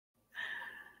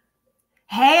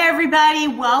Hey everybody,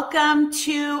 welcome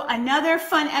to another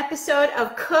fun episode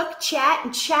of Cook, Chat,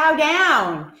 and Chow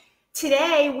Down.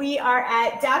 Today we are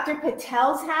at Dr.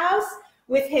 Patel's house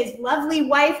with his lovely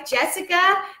wife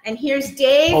Jessica, and here's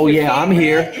Dave. Oh yeah, I'm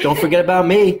here. Don't forget about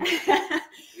me.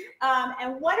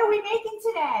 And what are we making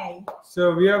today?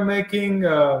 So we are making,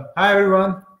 hi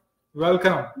everyone,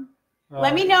 welcome.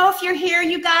 Let me know if you're here,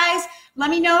 you guys. Let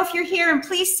me know if you're here, and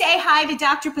please say hi to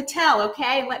Dr. Patel,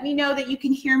 okay? Let me know that you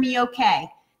can hear me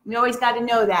okay. We always got to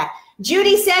know that.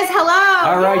 Judy says hello.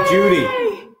 All right, Yay!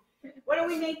 Judy. What are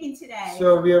we making today?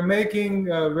 So we are making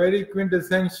a very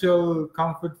quintessential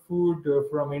comfort food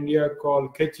from India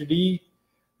called Khichdi.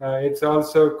 It's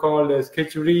also called as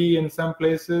khichdi in some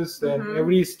places, and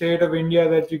every state of India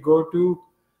that you go to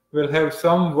will have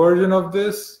some version of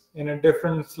this in a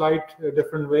different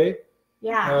way.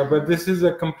 Yeah. But this is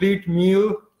a complete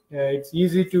meal. It's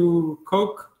easy to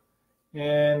cook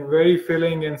and very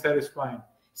filling and satisfying.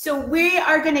 So we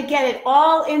are going to get it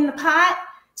all in the pot.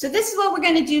 So this is what we're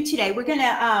going to do today. We're going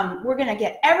to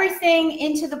get everything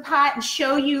into the pot and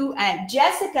show you. And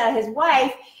Jessica, his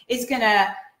wife, is going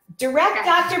to direct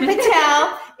Dr.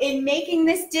 Patel in making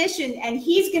this dish, and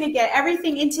he's going to get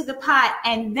everything into the pot.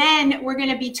 And then we're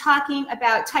going to be talking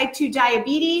about type 2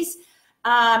 diabetes.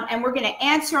 And we're going to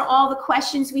answer all the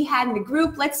questions we had in the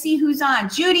group. Let's see who's on.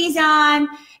 Judy's on.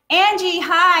 Angie,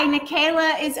 hi.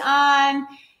 Nikayla is on.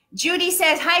 Judy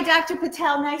says, hi, Dr.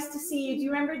 Patel. Nice to see you. Do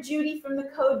you remember Judy from the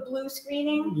Code Blue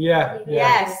screening? Yeah.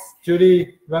 Yes.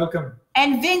 Judy, welcome.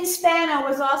 And Vin Spano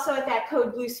was also at that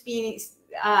Code Blue screening.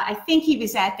 I think he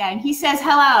was at that. And he says,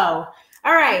 hello.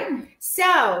 All right.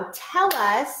 So tell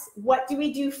us, what do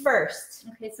we do first?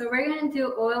 Okay, so we're going to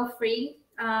do oil-free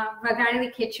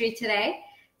Vagari khichdi today.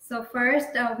 So first,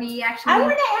 we actually... I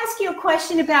want to ask you a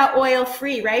question about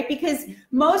oil-free, right? Because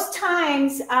most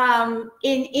times in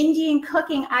Indian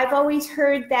cooking, I've always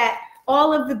heard that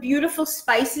all of the beautiful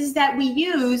spices that we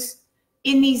use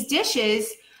in these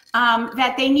dishes,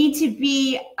 that they need to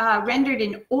be rendered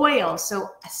in oil.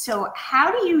 So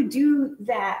how do you do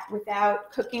that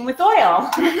without cooking with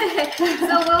oil?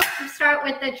 So we'll start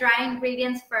with the dry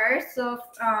ingredients first. So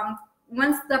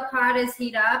once the pot is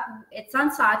heated up, it's on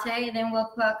saute, and then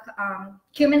we'll put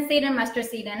cumin seed and mustard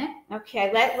seed in it.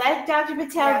 Okay, let Dr.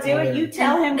 Patel do it. You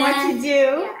tell him what to do.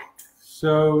 Yeah.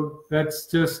 So that's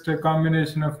just a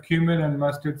combination of cumin and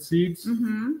mustard seeds.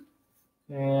 Mm-hmm.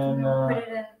 And put it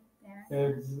in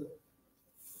there.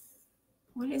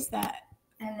 What is that?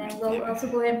 And then we'll also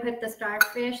go ahead and put the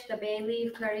starfish, the bay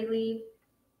leaf, curry leaf.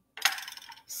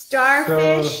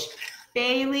 Starfish.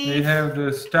 Bay leaf. We have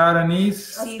the star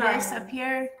anise. See this up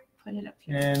here? Put it up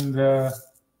here. And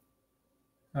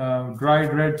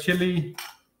dried red chili,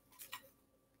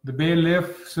 the bay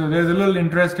leaf. So there's a little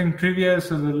interesting trivia.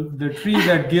 So the tree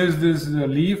that gives this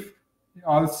leaf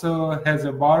also has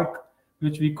a bark,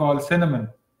 which we call cinnamon.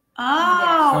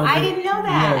 Oh, so I didn't know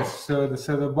that. Yes, so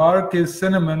the bark is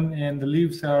cinnamon, and the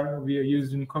leaves are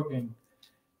used in cooking.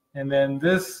 And then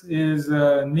this is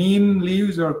neem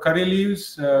leaves or curry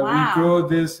leaves. Wow. We grow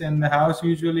this in the house.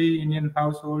 Usually Indian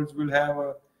households will have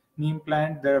a neem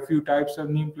plant. There are a few types of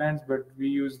neem plants, but we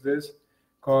use this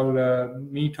called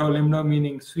meeto limno,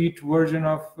 meaning sweet version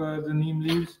of the neem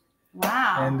leaves.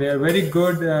 Wow. And they're very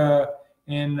good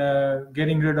in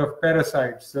getting rid of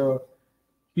parasites. So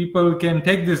people can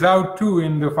take this out too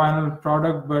in the final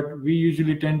product, but we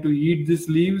usually tend to eat these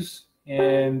leaves.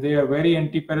 And they are very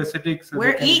anti-parasitic, so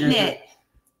we're eating it.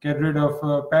 Get rid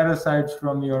of parasites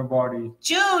from your body.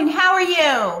 June, how are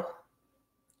you?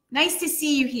 Nice to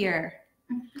see you here.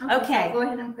 Okay. So go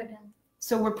ahead and put in.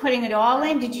 So we're putting it all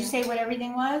in. Did you say what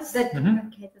everything was? Okay,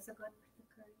 that's a good.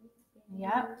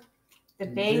 Yep. The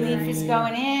bay leaf is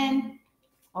going in.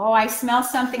 Oh, I smell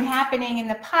something happening in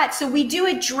the pot. So we do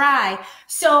it dry.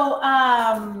 So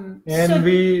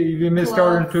we missed out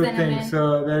on two cinnamon. things.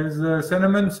 So there's the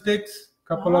cinnamon sticks,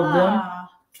 couple of them,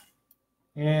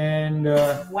 and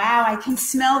wow, I can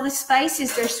smell the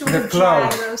spices. They're sort the of dry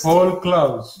cloves, roasted. whole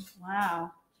cloves.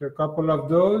 Wow. So a couple of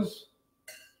those.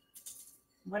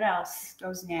 What else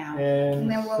goes now?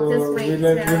 then And we'll so just wait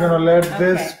we're gonna let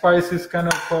this Okay. spices kind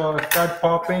of start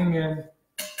popping, and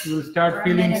you'll start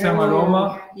feeling some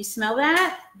aroma. You smell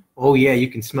that? Oh yeah, you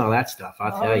can smell that stuff.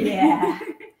 I'll tell you. Yeah.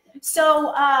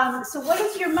 So what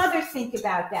does your mother think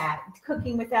about that?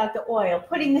 Cooking without the oil,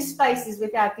 putting the spices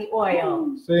without the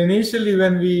oil. So initially,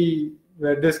 when we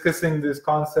were discussing this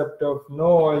concept of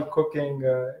no oil cooking,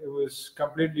 it was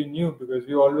completely new because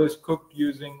we always cooked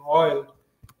using oil,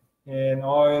 and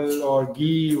oil or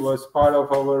ghee was part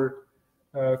of our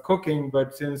cooking.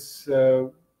 But since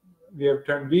we have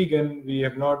turned vegan, we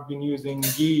have not been using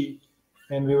ghee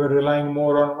and we were relying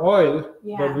more on oil.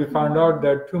 Yeah. But we found out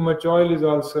that too much oil is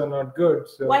also not good.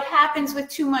 So What happens with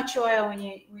too much oil when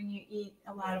you eat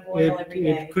a lot of oil every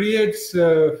day? it creates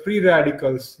free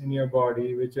radicals in your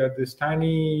body, which are these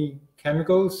tiny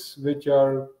chemicals which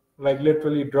are like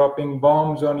literally dropping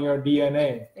bombs on your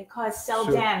DNA. They cause cell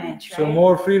damage, right? So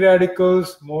more free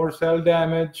radicals, more cell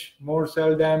damage, more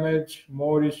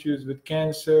issues with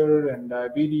cancer and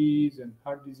diabetes and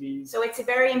heart disease. So it's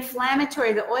very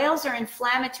inflammatory. The oils are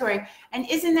inflammatory. And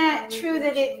isn't that true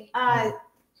that it...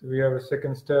 So we have a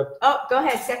second step. oh, go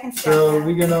ahead. Second step. So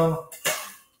we're going to...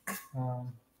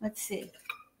 Let's see.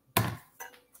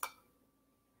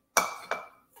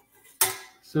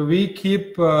 So we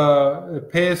keep a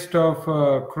paste of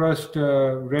crushed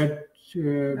red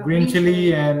green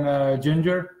chili and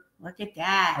ginger Look at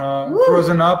that.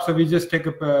 frozen up. So we just take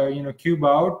a cube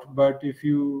out. But if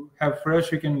you have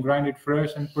fresh, you can grind it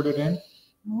fresh and put it in.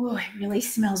 Ooh, it really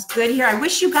smells good here. I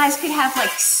wish you guys could have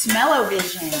like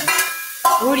smell-o-vision.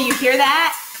 Oh, do you hear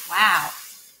that? Wow.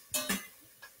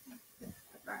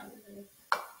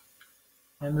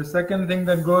 And the second thing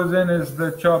that goes in is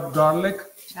the chopped garlic.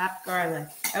 Chopped garlic.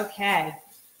 Okay.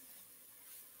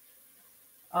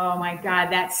 Oh my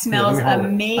God, that smells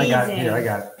amazing. I got it. Here, I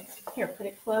got it. Here, put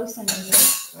it close and then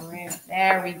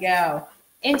there we go.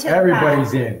 Into the Everybody's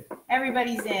pot. in.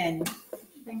 Everybody's in.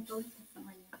 And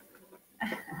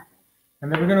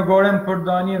then we're going to go ahead and put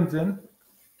the onions in.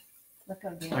 Look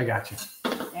over there. I got you.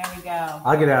 There we go.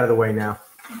 I'll get out of the way now.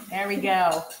 There we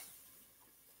go.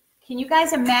 Can you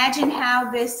guys imagine how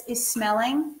this is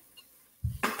smelling?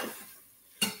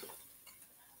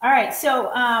 All right,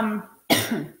 so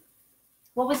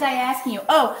what was I asking you?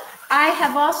 Oh, I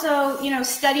have also,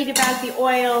 studied about the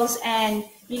oils and,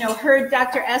 heard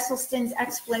Dr. Esselstyn's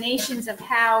explanations of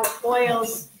how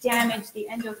oils damage the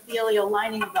endothelial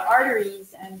lining of the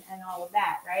arteries and all of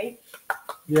that, right?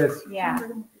 Yes. Yeah.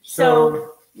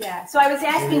 So I was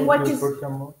asking what does...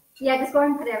 Yeah, just go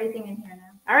ahead and put everything in here now.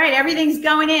 All right, everything's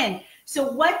going in.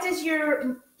 So what did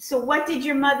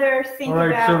your mother think All right,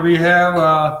 about... so we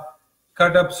have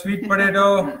cut up sweet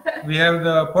potato. We have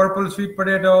the purple sweet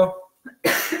potato.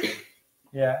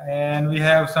 Yeah, and we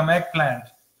have some eggplant.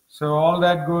 So all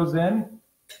that goes in.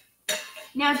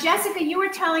 Now, Jessica, you were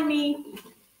telling me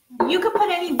you could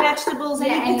put any vegetables,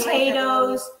 any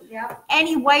potatoes,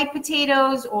 any white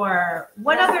potatoes, or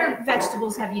what other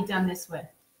vegetables have you done this with?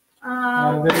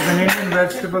 There is an Indian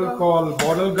vegetable called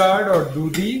bottle gourd or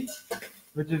dudi,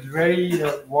 which is very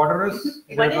waterous.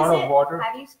 What There's is a lot it? of water.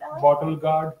 How do you spell it? Bottle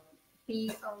gourd.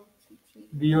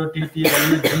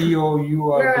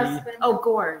 B-O-T-T-L-E-G-O-U-R-D. Oh,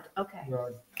 gourd. Okay.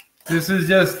 This is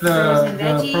just the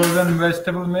veggies. frozen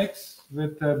vegetable mix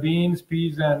with beans,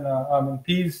 peas, and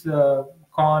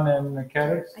corn, and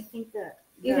carrots. I think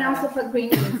You can also put green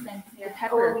beans in here.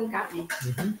 pepper Oh, got me.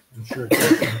 I'm sure.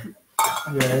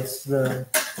 Yeah, it's the.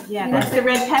 Yeah, that's the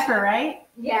red pepper, right?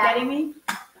 Yeah. Getting me?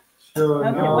 So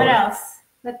Okay, now, what else?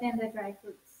 Put in the dry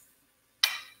fruits.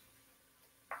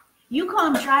 You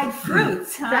call them dried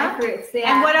fruits, huh? Dry fruits,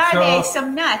 yeah. And what are So- they?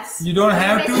 Some nuts. You don't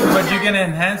have to, but you can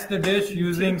enhance the dish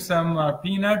using some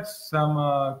peanuts,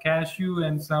 some cashew,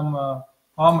 and some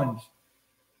almonds.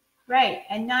 Right,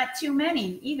 and not too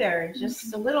many either,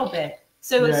 just a little bit.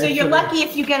 So, Yeah, so it's you're a- lucky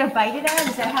if you get a bite of that?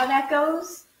 Is that how that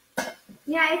goes?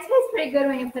 Yeah, it tastes pretty good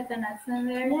when you put the nuts in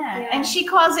there. Yeah. And she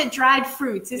calls it dried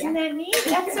fruits. Isn't that neat?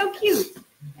 That's so cute.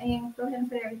 And you go ahead and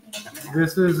put everything in there.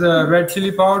 This is red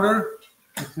chili powder.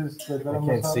 This is the I garam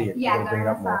can't masala. see it. Yeah, Gotta bring it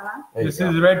garam up more. masala. There you This go.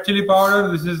 is red chili powder.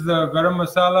 This is the garam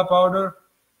masala powder.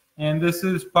 And this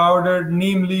is powdered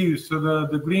neem leaves. So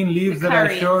the green leaves The that I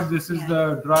curry. showed, this is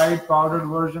the dried powdered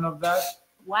version of that.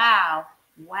 Wow.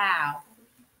 Wow.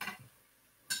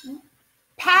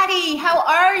 Patty, how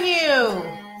are you?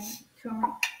 And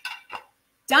turmeric.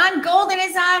 Don Golden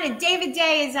is on and David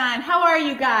Day is on. How are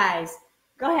you guys?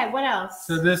 Go ahead. What else?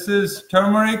 So this is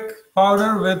turmeric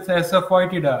powder with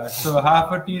asafoetida. So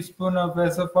half a teaspoon of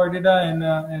asafoetida and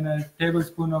a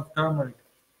tablespoon of turmeric.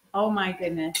 Oh my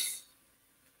goodness.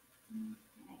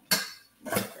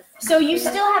 So you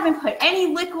still haven't put any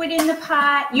liquid in the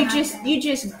pot. You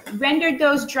just rendered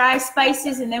those dry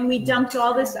spices and then we dumped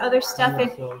all this other stuff in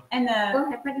and Go the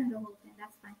ahead, put in the whole thing.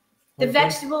 That's fine.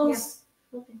 vegetables.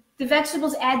 Okay. The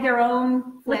vegetables add their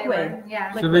own liquid. Flavor,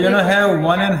 yeah. So we're gonna have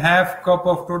 1.5 cup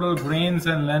of total grains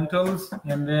and lentils,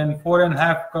 and then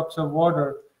 4.5 cups of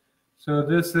water. So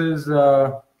this is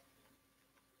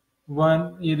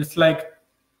it's like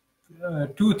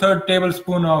 2/3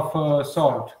 tablespoon of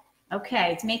salt.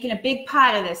 Okay, it's making a big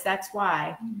pot of this. That's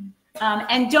why.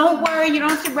 And don't worry, you don't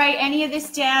have to write any of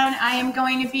this down. I am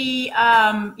going to be,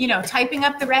 typing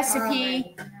up the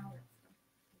recipe.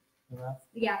 Alright.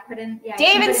 put in. Yeah,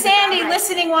 Dave and put in the Sandy brown rice.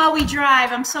 listening while we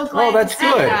drive. I'm so glad that's to see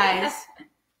you good. guys.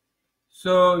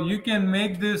 So you can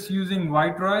make this using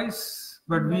white rice,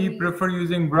 but we prefer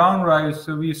using brown rice.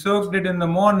 So we soaked it in the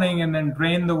morning and then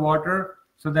drained the water.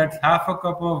 So that's half a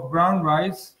cup of brown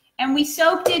rice. And we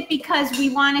soaked it because we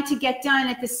wanted to get done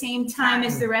at the same time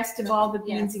as the rest of all the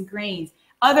beans and grains.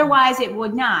 Otherwise, it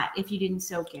would not if you didn't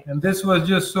soak it. And this was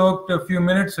just soaked a few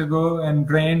minutes ago and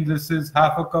drained. This is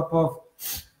half a cup of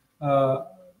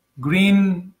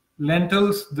green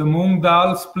lentils, the moong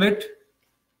dal split,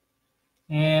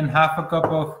 and half a cup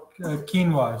of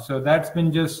quinoa. So that's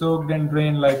been just soaked and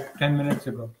drained like 10 minutes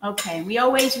ago. Okay, we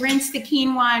always rinse the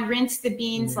quinoa and rinse the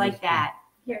beans like that.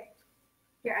 Here,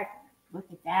 Look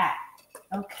at that.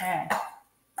 Okay.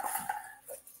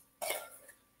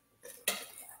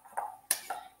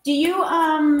 Do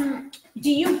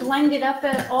you blend it up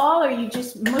at all, or you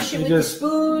just mush it with the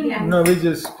spoon? Yeah. No, we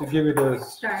just give it a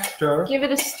stir. Give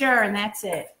it a stir, and that's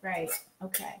it. Right.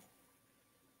 Okay.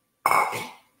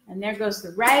 And there goes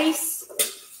the rice.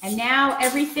 And now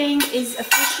everything is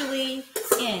officially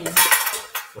in.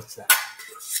 What's that?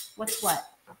 What's what?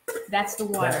 That's the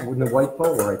water. That in the white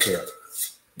bowl right there.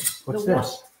 What's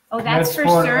this? Oh, that's for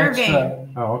serving. Extra,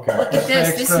 Oh, okay. Look at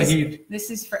this. extra heat. This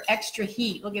is for extra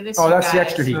heat. Look at this. Oh, you that's the guys.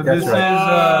 extra heat. So That's this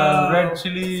right. is red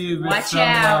chili with Watch some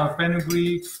out.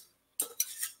 fenugreek.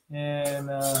 And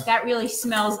That really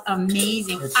smells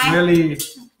amazing. it's I really...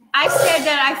 said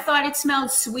that I thought it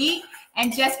smelled sweet,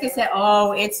 and Jessica said,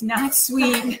 "Oh, it's not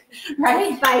sweet,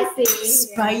 right? Spicy.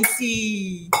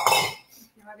 Spicy."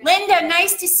 Linda,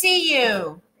 nice to see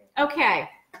you. Okay.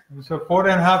 So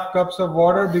 4.5 cups of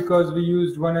water because we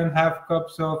used 1.5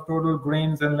 cups of total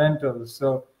grains and lentils.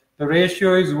 So the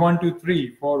ratio is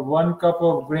 1:3. For 1 cup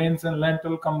of grains and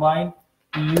lentil combined,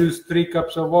 we use 3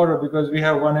 cups of water because we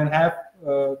have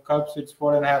 1.5 cups. It's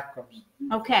 4.5 cups.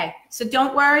 Okay. So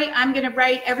don't worry. I'm going to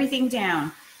write everything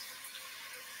down.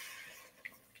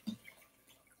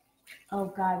 Oh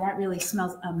God, that really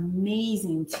smells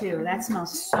amazing too. That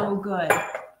smells so good.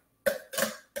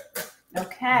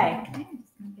 Okay.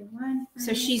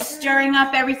 So she's stirring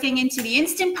up everything into the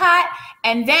Instant Pot,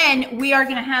 and then we are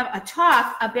going to have a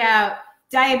talk about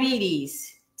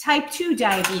diabetes, type 2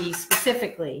 diabetes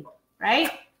specifically, right?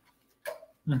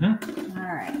 Mm-hmm.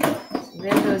 All right. So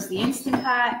there goes the Instant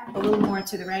Pot, a little more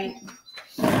to the right.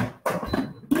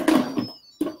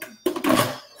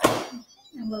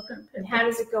 And we're gonna put And it, how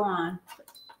does it go on?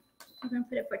 we're gonna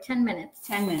put it for 10 minutes.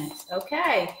 10 minutes.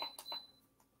 Okay.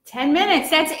 10 minutes.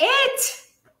 That's it.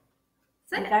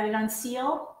 I got it on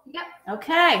seal. Yep.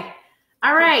 Okay.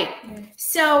 All right.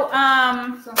 So,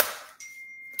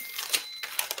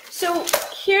 so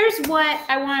here's what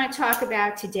I want to talk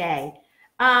about today.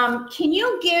 Can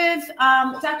you give,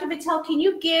 Dr. Patel, can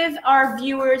you give our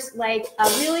viewers like a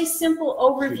really simple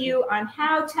overview on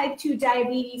how type 2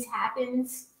 diabetes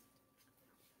happens?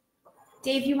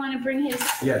 Dave, you want to bring his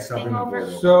thing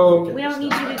over? So We don't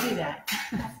need you to do that.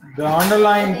 the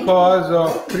underlying cause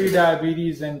of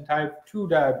pre-diabetes and type 2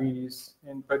 diabetes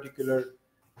in particular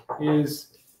is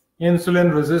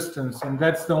insulin resistance. And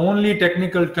that's the only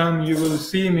technical term you will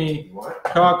see me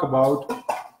talk about.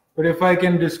 But if I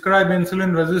can describe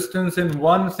insulin resistance in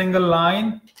one single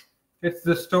line, it's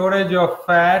the storage of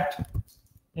fat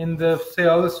in the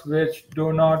cells which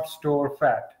do not store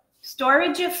fat.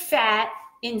 Storage of fat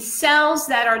in cells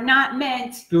that are not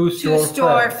meant To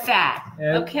store fat.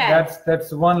 And Okay.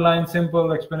 That's one line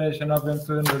simple explanation of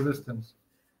insulin resistance.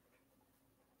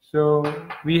 So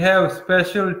we have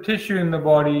special tissue in the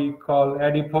body called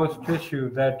adipose tissue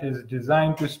that is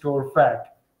designed to store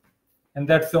fat. And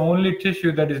that's the only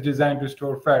tissue that is designed to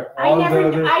store fat. I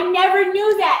never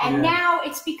knew that, and Yeah. now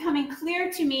it's becoming clear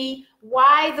to me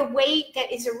why the weight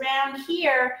that is around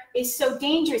here is so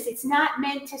dangerous. It's not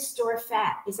meant to store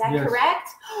fat. Is that Yes. correct?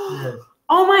 Yes.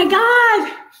 Oh my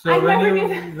God! So I never knew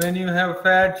that. when you have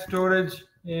fat storage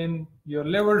in your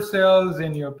liver cells,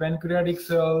 in your pancreatic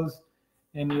cells,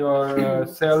 in your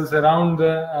cells around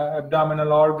the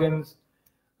abdominal organs,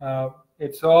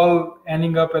 it's all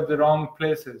ending up at the wrong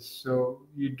places. So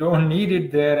you don't need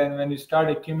it there. And when you start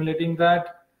accumulating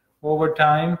that over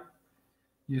time,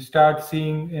 you start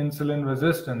seeing insulin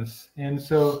resistance. And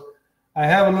so I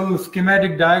have a little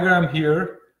schematic diagram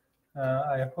here.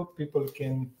 I hope people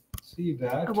can see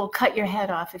that. We'll cut your head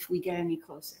off if we get any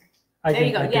closer. I There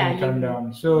you go. can Yeah, turn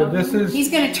down. So this is He's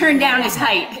going to turn down his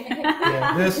height.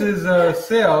 yeah, this is a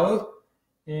cell.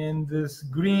 And this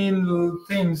green little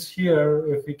things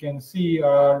here, if you can see,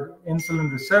 are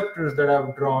insulin receptors that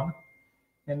I've drawn.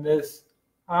 And this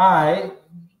eye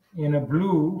in a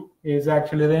blue is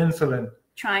actually the insulin.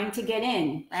 Trying to get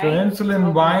in, right? So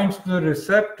insulin binds to the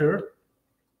receptor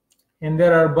And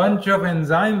there are a bunch of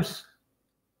enzymes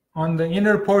on the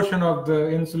inner portion of the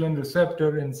insulin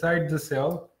receptor inside the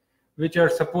cell, which are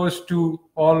supposed to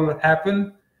all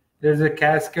happen. There's a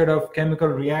cascade of chemical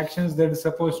reactions that is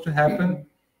supposed to happen,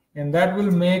 and that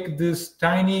will make these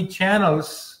tiny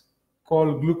channels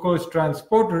called glucose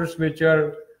transporters, which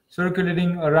are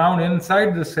circulating around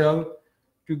inside the cell,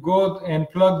 to go and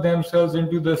plug themselves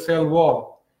into the cell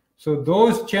wall. So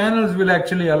those channels will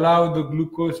actually allow the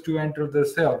glucose to enter the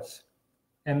cells.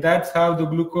 And that's how the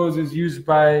glucose is used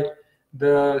by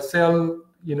the cell,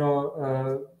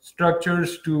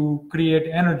 structures to create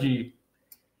energy.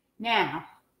 Now,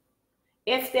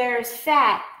 if there's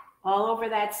fat all over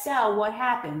that cell, what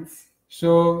happens?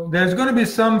 So there's going to be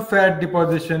some fat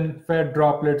deposition, fat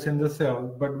droplets in the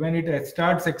cell, but when it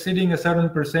starts exceeding a certain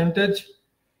percentage,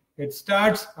 it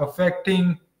starts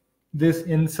affecting this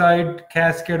inside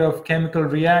cascade of chemical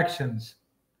reactions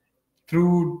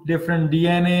through different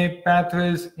DNA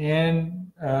pathways,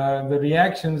 and the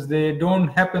reactions, they don't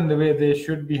happen the way they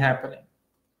should be happening.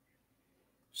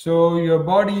 So your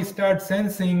body starts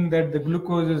sensing that the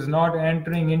glucose is not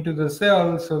entering into the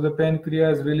cell, so the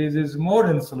pancreas releases more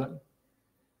insulin.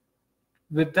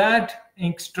 With that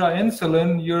extra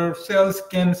insulin, your cells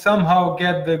can somehow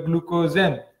get the glucose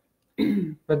in.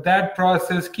 But that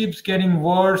process keeps getting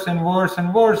worse and worse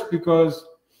and worse, because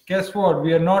guess what?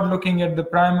 We are not looking at the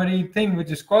primary thing which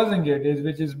is causing it,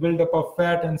 which is buildup of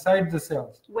fat inside the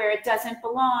cells. Where it doesn't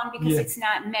belong, because it's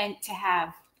not meant to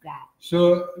have that.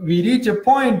 So we reach a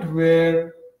point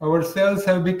where our cells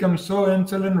have become so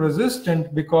insulin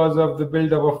resistant because of the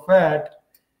buildup of fat,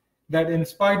 that in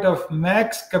spite of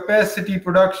max capacity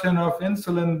production of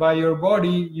insulin by your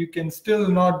body, you can still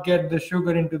not get the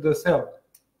sugar into the cell.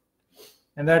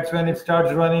 And that's when it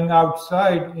starts running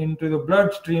outside into the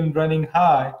bloodstream, running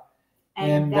high.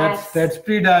 And that's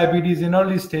pre-diabetes in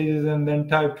early stages, and then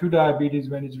type 2 diabetes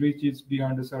when it reaches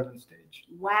beyond a certain stage.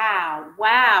 Wow.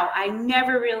 I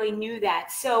never really knew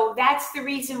that. So that's the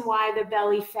reason why the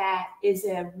belly fat is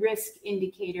a risk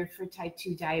indicator for type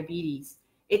 2 diabetes.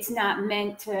 It's not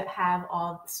meant to have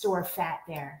all store fat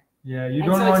there. Yeah,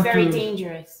 it's very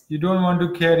dangerous. You don't want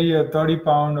to carry a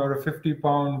 30-pound or a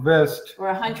 50-pound vest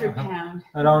or 100-pound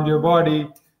around your body.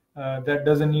 That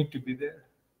doesn't need to be there.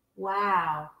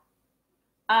 Wow.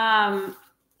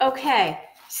 Okay,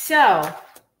 so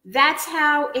that's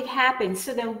how it happens.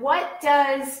 So then what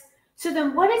does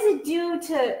it do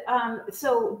to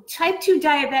so type 2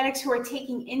 diabetics who are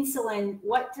taking insulin,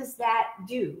 what does that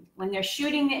do when they're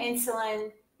shooting the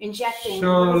insulin, injecting?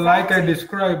 So like I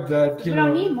described that, you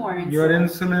don't need more insulin. Your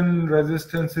insulin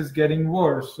resistance is getting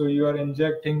worse. So you are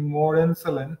injecting more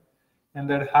insulin, and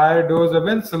that higher dose of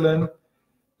insulin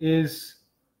is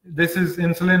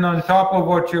insulin on top of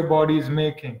what your body is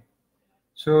making.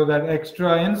 So that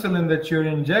extra insulin that you're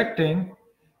injecting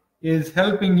is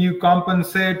helping you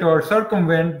compensate or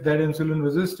circumvent that insulin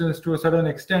resistance to a certain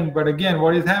extent. But again,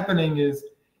 what is happening is,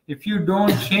 if you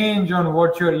don't change on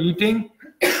what you're eating,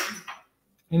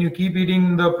 and you keep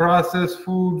eating the processed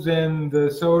foods and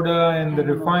the soda and the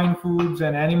refined foods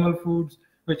and animal foods,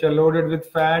 which are loaded with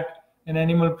fat and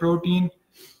animal protein,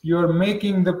 you're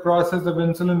making the process of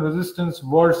insulin resistance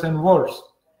worse and worse.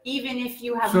 Even if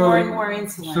you have more and more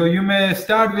insulin. So you may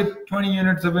start with 20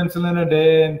 units of insulin a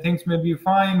day, and things may be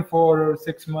fine for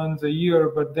 6 months, a year,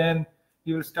 but then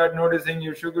you'll start noticing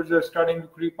your sugars are starting to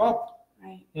creep up.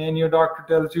 Right. And your doctor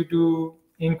tells you to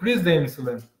increase the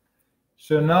insulin.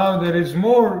 So now there is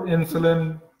more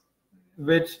insulin,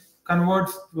 which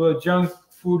converts the junk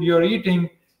food you're eating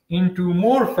into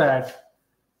more fat,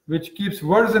 which keeps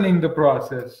worsening the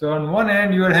process. So on one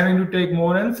hand, you are having to take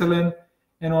more insulin,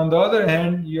 and on the other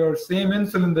hand, your same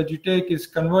insulin that you take is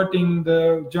converting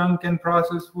the junk and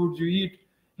processed foods you eat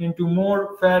into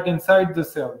more fat inside the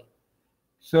cell.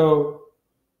 So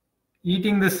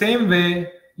eating the same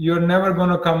way, you're never going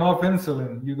to come off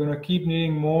insulin. You're going to keep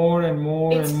needing more and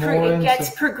more and more. It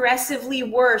gets progressively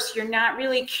worse. You're not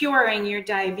really curing your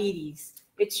diabetes.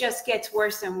 It just gets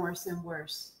worse and worse and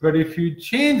worse. But if you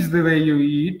change the way you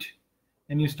eat,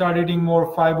 and you start eating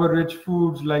more fiber-rich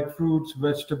foods like fruits,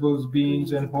 vegetables,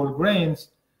 beans, and whole grains,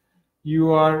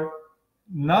 you are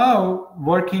now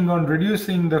working on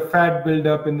reducing the fat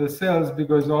buildup in the cells,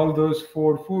 because all those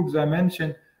 4 foods I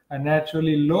mentioned are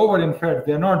naturally lower in fat.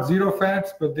 They're not zero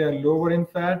fats, but they are lower in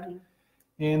fat.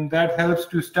 And that helps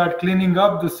to start cleaning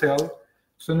up the cell.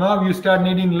 So now you start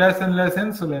needing less and less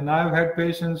insulin. I've had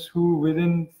patients who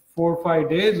within 4 or 5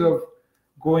 days of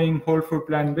going whole food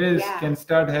plant-based can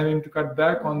start having to cut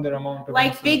back on their amount of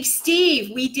like insulin. Big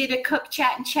Steve. We did a cook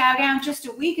chat and chow down just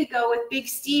a week ago with Big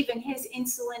Steve, and his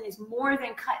insulin is more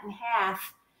than cut in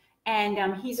half.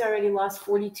 and he's already lost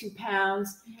 42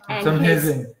 pounds. It's And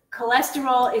amazing. his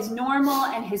cholesterol is normal,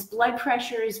 and his blood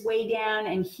pressure is way down,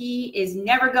 and he is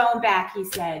never going back, he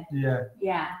said. Yeah.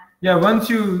 Yeah. Yeah, once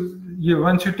you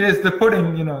taste the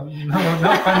pudding, no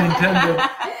pun intended,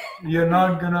 you're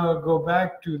not gonna go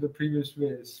back to the previous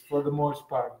ways for the most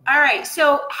part. All right.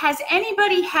 So has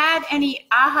anybody had any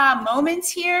aha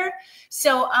moments here?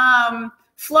 So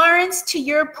Florence, to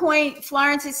your point,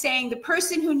 Florence is saying the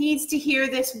person who needs to hear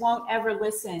this won't ever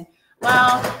listen.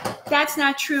 Well, that's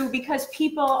not true because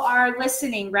people are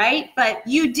listening, right? But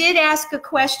you did ask a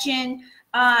question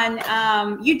in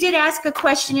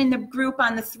the group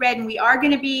on the thread, and we are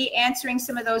going to be answering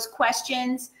some of those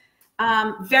questions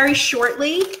very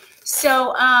shortly.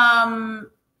 So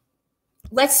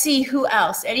let's see who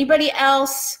else. Anybody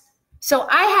else? So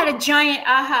I had a giant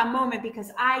aha moment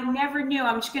because I never knew,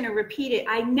 I'm just going to repeat it.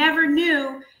 I never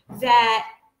knew that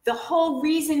the whole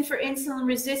reason for insulin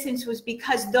resistance was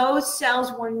because those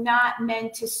cells were not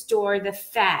meant to store the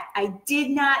fat. I did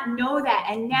not know that.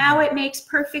 And now it makes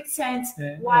perfect sense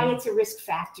why it's a risk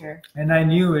factor. And I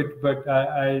knew it, but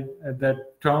that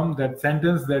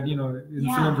sentence that,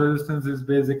 insulin resistance is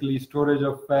basically storage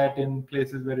of fat in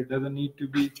places where it doesn't need to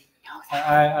be.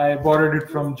 I borrowed it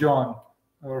from John.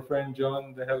 Our friend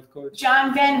John, the health coach.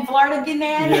 John Van Vlartigan.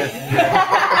 Yes.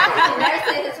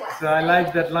 So I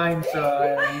like that line, so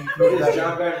I include that.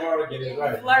 John Van Vlartigan is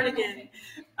right. Vlartigan.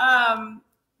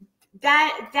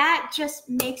 That just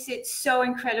makes it so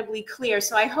incredibly clear.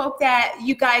 So I hope that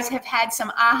you guys have had some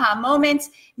aha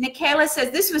moments. Nikayla says,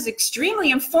 this was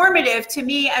extremely informative to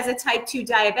me as a type 2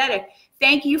 diabetic.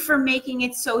 Thank you for making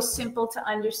it so simple to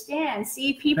understand.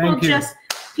 See, people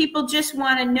just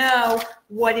want to know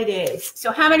what it is.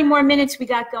 So how many more minutes we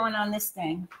got going on this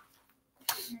thing?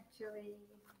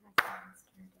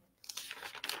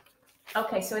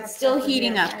 Okay, so it's still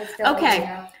heating up.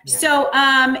 Okay, so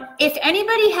if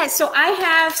anybody has, so I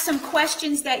have some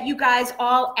questions that you guys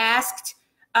all asked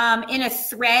in a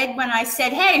thread when I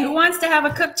said, hey, who wants to have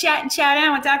a cook chat and chow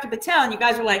down with Dr. Patel? And you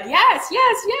guys were like, yes,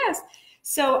 yes, yes.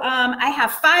 So I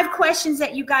have 5 questions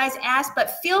that you guys asked,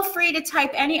 but feel free to type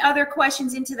any other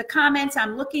questions into the comments.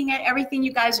 I'm looking at everything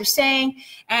you guys are saying,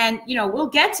 and we'll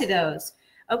get to those.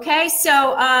 Okay,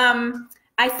 so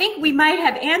I think we might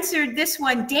have answered this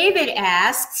one. David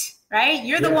asked, right?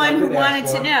 You're the one who wanted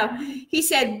to know. He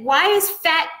said, why is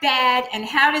fat bad and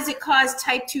how does it cause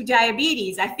type 2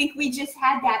 diabetes? I think we just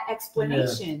had that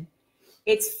explanation.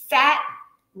 Yeah. It's fat.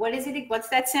 What is it? What's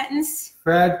that sentence?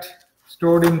 Fat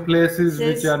stored in places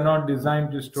which are not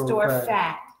designed to store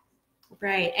fat.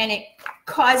 Right. And it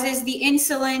causes the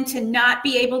insulin to not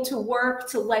be able to work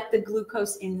to let the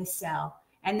glucose in the cell.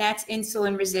 And that's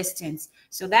insulin resistance.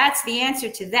 So that's the answer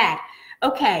to that.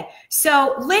 Okay.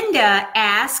 So Linda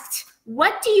asked,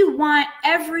 what do you want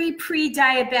every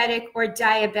pre-diabetic or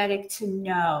diabetic to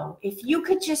know? If you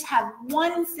could just have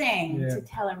one thing to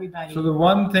tell everybody. So the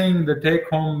one thing, the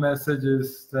take-home message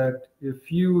is that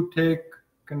if you take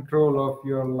control of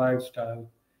your lifestyle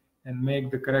and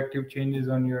make the corrective changes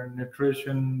on your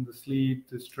nutrition, the sleep,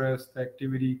 the stress, the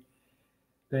activity,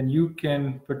 then you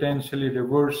can potentially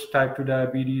reverse type 2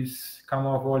 diabetes, come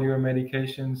off all your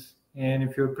medications. And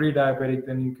if you're pre-diabetic,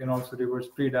 then you can also reverse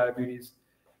pre-diabetes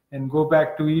and go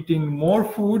back to eating more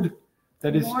food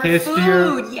that is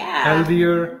tastier,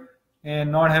 healthier,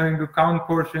 and not having to count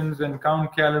portions and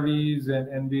count calories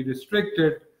and be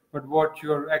restricted. But what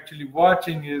you're actually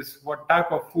watching is what type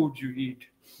of food you eat,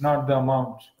 not the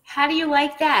amount. How do you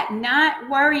like that? Not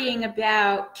worrying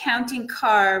about counting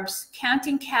carbs,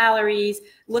 counting calories,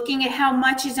 looking at how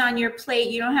much is on your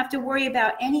plate. You don't have to worry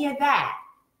about any of that,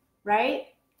 right?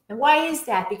 And why is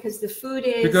that? Because the food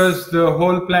is... Because the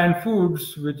whole plant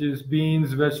foods, which is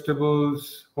beans,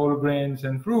 vegetables, whole grains,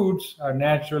 and fruits, are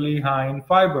naturally high in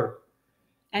fiber.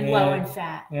 And low in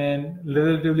fat. And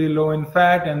relatively low in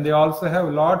fat. And they also have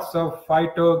lots of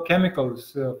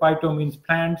phytochemicals. Phyto means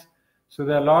plants. So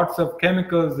there are lots of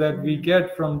chemicals that we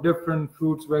get from different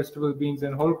fruits, vegetables, beans,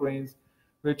 and whole grains,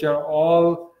 which are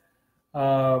all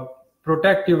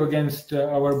protective against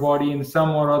our body in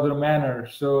some or other manner.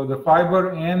 So the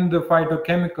fiber and the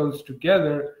phytochemicals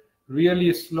together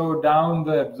really slow down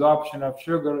the absorption of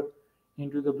sugar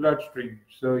into the bloodstream.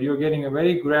 So you're getting a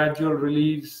very gradual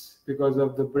release because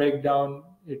of the breakdown.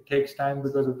 It takes time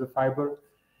because of the fiber,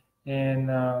 and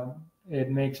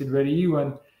it makes it very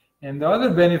even. And the other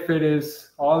benefit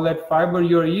is all that fiber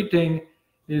you're eating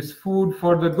is food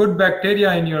for the good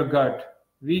bacteria in your gut.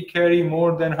 We carry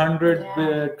more than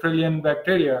 100 trillion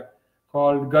bacteria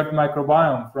called gut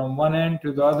microbiome from one end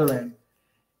to the other end.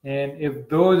 And if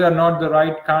those are not the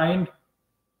right kind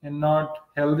and not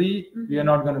healthy, we are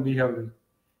not going to be healthy.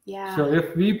 Yeah. So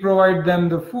if we provide them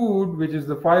the food, which is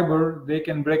the fiber, they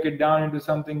can break it down into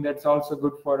something that's also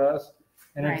good for us,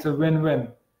 and it's a win-win.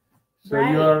 So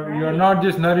you're not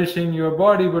just nourishing your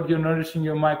body, but you're nourishing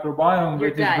your microbiome,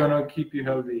 which is going to keep you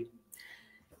healthy.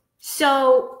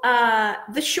 So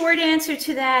the short answer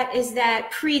to that is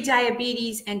that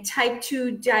pre-diabetes and type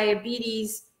 2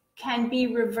 diabetes can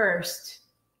be reversed.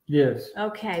 Yes.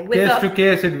 Okay. Case to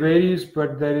case it varies,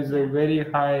 but there is a very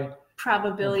high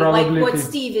probability, like what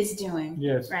Steve is doing.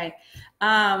 Yes. Right.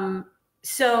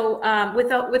 So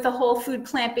with a whole food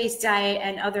plant-based diet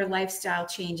and other lifestyle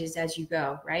changes as you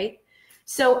go, right?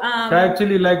 So I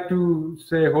actually like to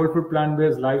say whole food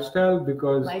plant-based lifestyle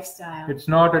because it's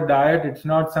not a diet. It's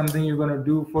not something you're going to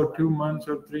do for 2 months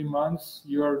or 3 months.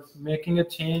 You're making a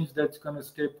change that's going to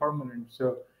stay permanent.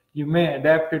 So you may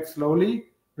adapt it slowly,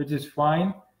 which is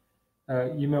fine.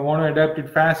 You may want to adapt it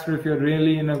faster if you're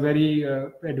really in a very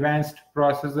advanced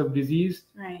process of disease.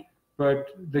 Right. But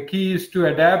the key is to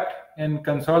adapt and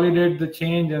consolidate the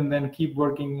change and then keep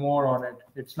working more on it.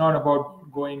 It's not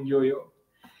about going yo-yo.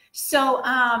 So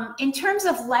in terms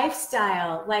of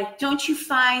lifestyle, like, don't you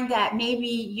find that maybe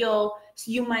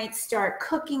you might start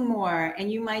cooking more,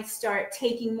 and you might start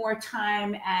taking more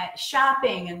time at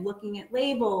shopping and looking at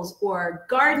labels, or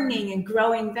gardening and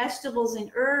growing vegetables and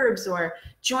herbs, or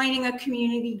joining a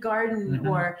community garden,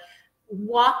 or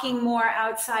walking more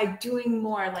outside, doing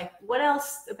more? Like, what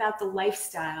else about the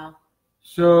lifestyle?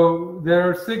 So there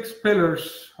are 6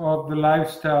 pillars of the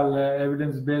lifestyle,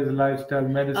 evidence-based lifestyle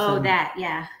medicine. Oh, that,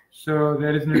 yeah. So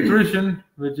there is nutrition,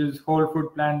 which is whole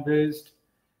food plant-based.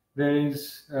 There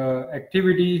is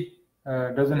activity,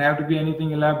 doesn't have to be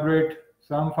anything elaborate,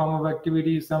 some form of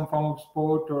activity, some form of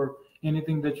sport, or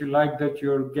anything that you like, that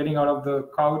you're getting out of the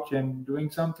couch and doing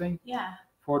something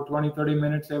for 20-30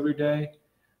 minutes every day.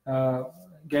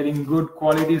 Getting good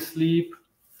quality sleep,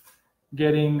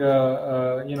 getting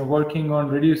working on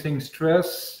reducing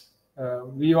stress.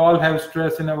 We all have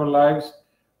stress in our lives,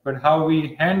 but how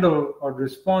we handle or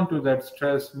respond to that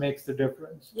stress makes the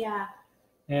difference. Yeah.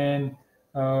 And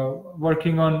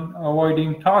working on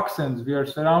avoiding toxins. We are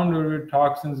surrounded with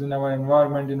toxins in our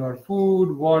environment, in our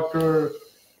food, water,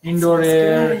 indoor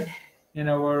air, in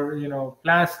our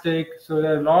plastic. So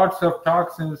there are lots of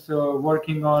toxins. So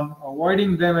working on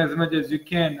avoiding them as much as you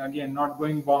can. Again, not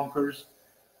going bonkers,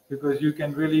 because you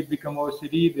can really become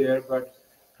OCD there, but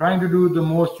trying to do the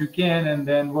most you can, and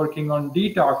then working on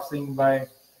detoxing by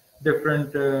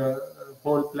different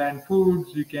whole plant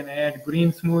foods. You can add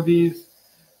green smoothies.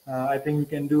 I think we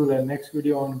can do the next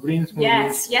video on green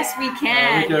smoothies. Yes, we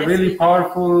can. Which are really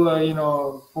powerful,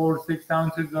 4-6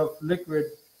 ounces of liquid.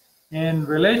 In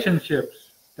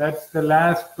relationships, that's the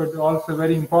last, but also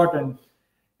very important.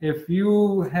 If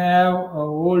you have an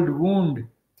old wound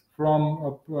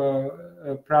from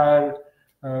a prior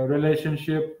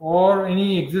relationship, or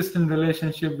any existing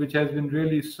relationship which has been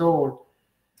really sore,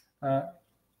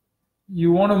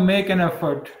 you want to make an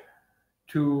effort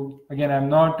to, again, I'm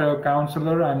not a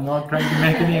counselor, I'm not trying to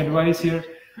make any advice here,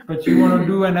 but you want to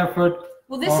do an effort.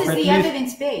 Well, this is the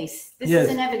evidence base. This is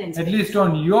an evidence base. At least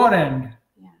on your end,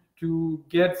 to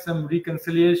get some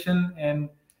reconciliation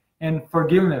and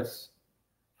forgiveness.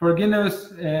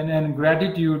 Forgiveness and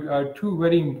gratitude are 2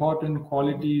 very important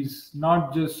qualities,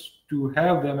 not just to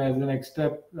have them as an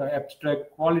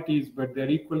abstract qualities, but they're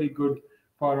equally good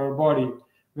for our body.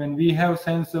 When we have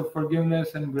sense of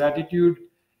forgiveness and gratitude,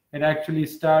 it actually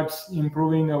starts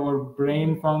improving our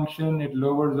brain function. It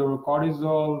lowers our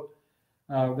cortisol.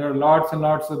 There are lots and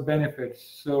lots of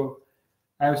benefits. So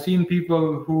I've seen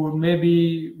people who may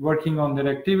be working on their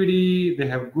activity, they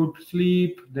have good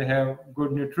sleep, they have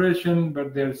good nutrition,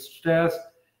 but their stress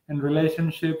and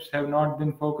relationships have not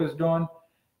been focused on.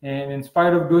 And in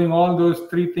spite of doing all those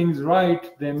 3 things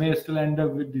right, they may still end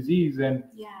up with disease. And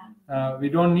we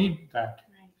don't need that.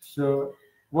 Right. So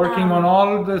working on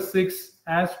all the 6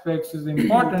 aspects is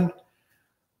important,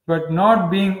 but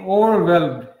not being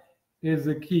overwhelmed is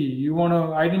the key. You want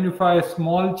to identify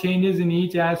small changes in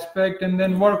each aspect and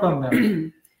then work on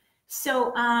them.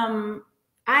 So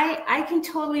I can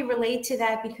totally relate to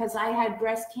that, because I had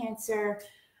breast cancer.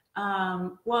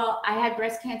 I had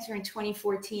breast cancer in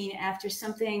 2014 after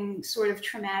something sort of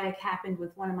traumatic happened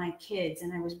with one of my kids,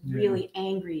 and I was really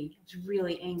angry. I was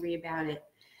really angry about it.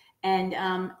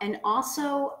 And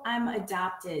also I'm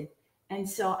adopted. And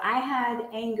so I had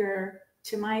anger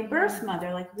to my birth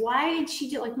mother. Like, why did she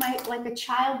do, like a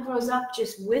child grows up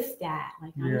just with that.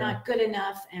 Like, I'm not good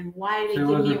enough, and why did they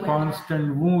give me a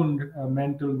constant wound, a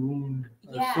mental wound,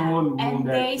 a soul wound. And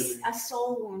a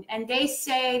soul wound. And they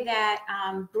say that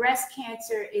breast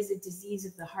cancer is a disease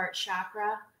of the heart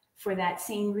chakra for that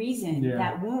same reason,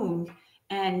 that wound.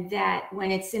 and that when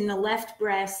it's in the left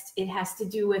breast, it has to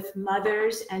do with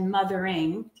mothers and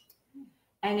mothering.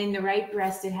 And in the right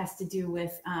breast, it has to do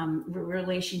with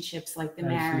relationships like the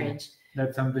marriage.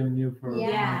 That's something new for me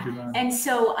to learn. And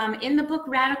so in the book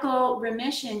Radical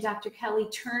Remission, Dr. Kelly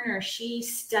Turner, she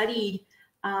studied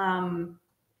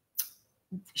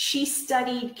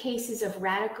cases of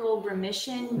radical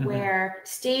remission where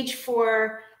stage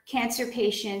 4 cancer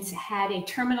patients had a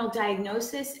terminal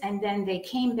diagnosis, and then they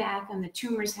came back and the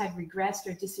tumors had regressed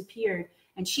or disappeared.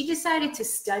 And she decided to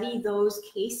study those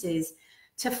cases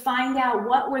to find out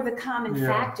what were the common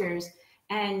factors,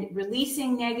 and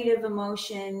releasing negative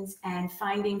emotions and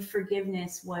finding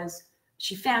forgiveness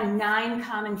she found 9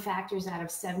 common factors out of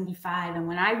 75. And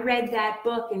when I read that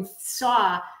book and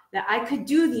saw that I could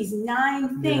do these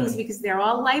 9 things because they're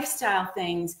all lifestyle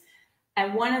things,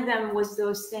 and one of them was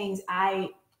those things, I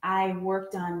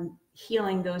worked on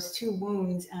healing those 2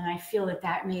 wounds, and I feel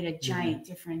that made a giant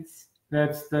difference.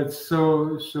 That's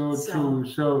so true.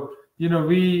 So, you know,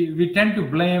 we tend to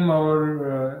blame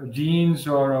our genes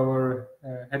or our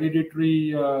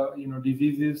hereditary,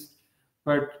 diseases,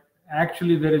 but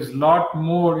actually there is a lot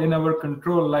more in our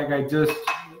control. Like I just,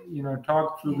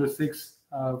 talked through the 6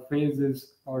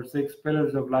 phases or 6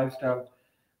 pillars of lifestyle,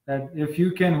 that if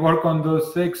you can work on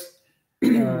those 6,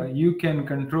 you can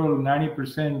control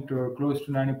 90% or close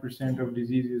to 90% of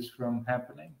diseases from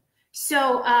happening.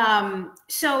 So,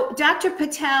 so Dr.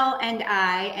 Patel and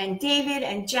I and David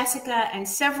and Jessica and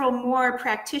several more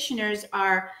practitioners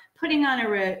are putting on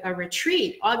a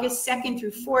retreat August 2nd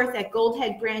through 4th at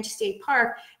Goldhead Branch State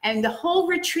Park. And the whole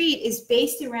retreat is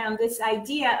based around this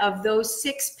idea of those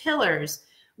 6 pillars,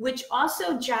 which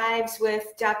also jives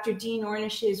with Dr. Dean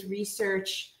Ornish's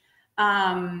research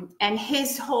and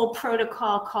his whole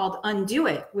protocol called Undo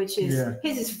It, which is,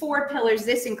 his is 4 pillars.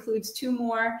 This includes 2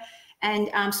 more.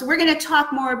 And so we're going to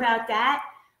talk more about that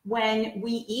when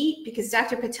we eat, because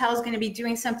Dr. Patel is going to be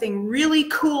doing something really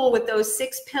cool with those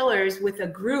 6 pillars with a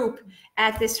group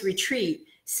at this retreat.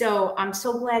 So I'm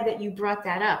so glad that you brought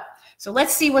that up. So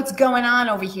let's see what's going on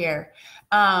over here.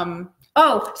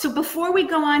 So before we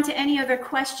go on to any other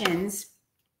questions,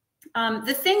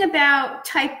 the thing about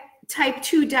type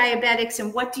 2 diabetics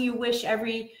and what do you wish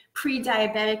every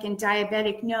pre-diabetic and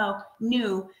diabetic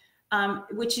knew,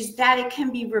 which is that it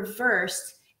can be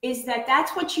reversed, is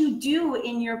that's what you do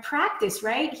in your practice,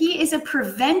 right? He is a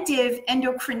preventive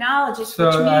endocrinologist,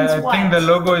 which means I think the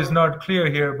logo is not clear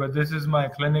here, but this is my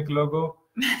clinic logo.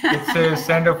 It says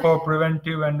Center for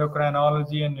Preventive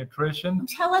Endocrinology and Nutrition.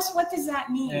 Tell us, what does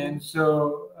that mean? And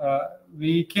so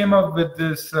we came up with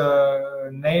this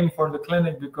name for the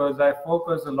clinic because I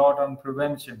focus a lot on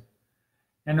prevention.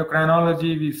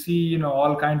 Endocrinology, we see,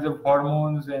 all kinds of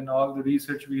hormones and all the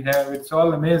research we have. It's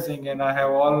all amazing, and I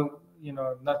have all,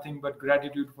 nothing but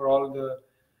gratitude for all the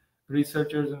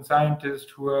researchers and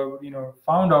scientists who have,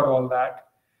 found out all that.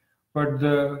 But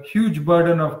the huge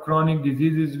burden of chronic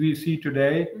diseases we see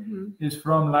today is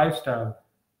from lifestyle.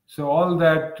 So all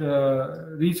that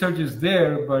research is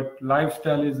there, but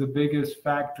lifestyle is the biggest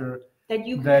factor that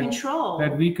you can control.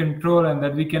 That we control, and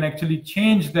that we can actually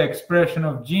change the expression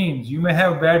of genes. You may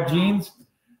have bad genes,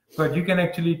 but you can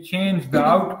actually change the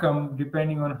outcome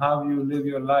depending on how you live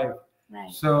your life.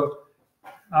 Right. So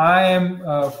I am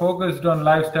focused on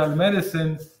lifestyle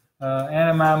medicine,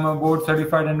 and I'm a board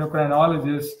certified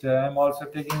endocrinologist. I'm also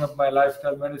taking up my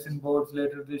lifestyle medicine boards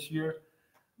later this year.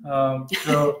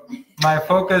 So my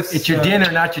focus... It's your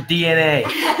dinner, not your DNA.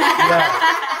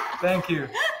 Yeah, thank you.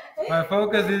 My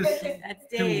focus is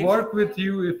to work with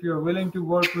you, if you're willing to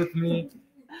work with me,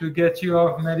 to get you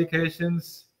off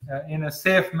medications in a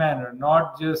safe manner,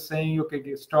 not just saying,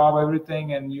 okay, stop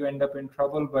everything and you end up in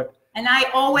trouble, but and I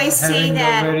always say that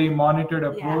having a very monitored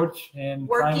approach and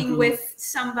working with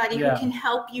somebody who can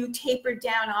help you taper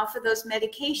down off of those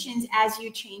medications as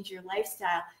you change your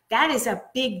lifestyle. That is a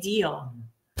big deal.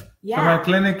 Yeah. So my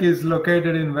clinic is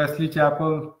located in Wesley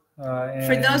Chapel.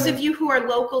 For those of you who are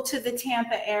local to the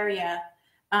Tampa area,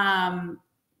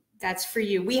 that's for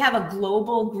you. We have a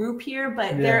global group here,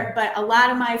 but but a lot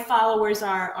of my followers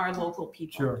are local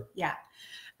people. Sure. Yeah.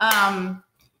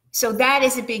 So that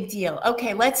is a big deal.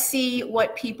 Okay, let's see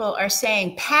what people are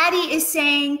saying. Patty is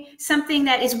saying something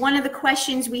that is one of the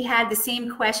questions we had, the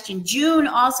same question. June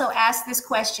also asked this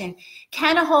question.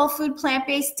 Can a whole food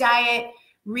plant-based diet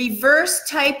reverse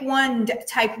type 1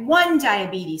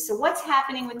 diabetes? So what's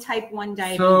happening with type 1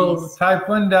 diabetes? So type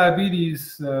 1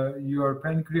 diabetes, your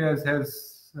pancreas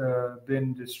has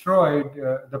been destroyed,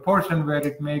 the portion where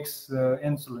it makes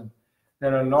insulin.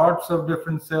 There are lots of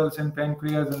different cells in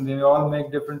pancreas, and they all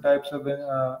make different types of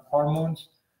hormones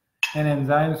and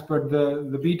enzymes, but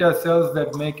the beta cells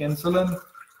that make insulin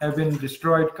have been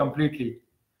destroyed completely.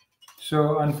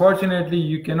 So unfortunately,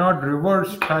 you cannot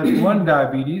reverse type 1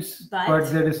 diabetes,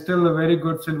 but there is still a very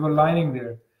good silver lining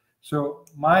there. So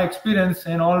my experience,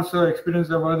 and also experience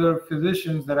of other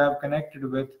physicians that I've connected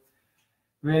with,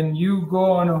 when you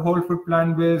go on a whole food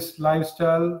plant-based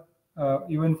lifestyle,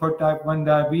 even for type 1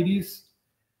 diabetes,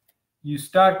 you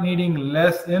start needing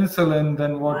less insulin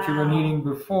than what you were needing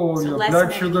before. So your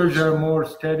blood sugars are more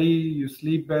steady, you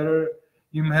sleep better,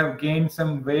 you may have gained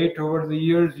some weight over the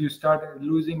years, you start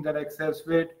losing that excess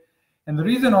weight. And the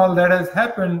reason all that has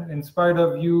happened, in spite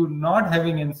of you not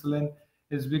having insulin,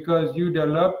 is because you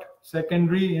developed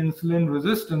secondary insulin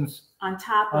resistance on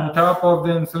top of the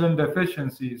insulin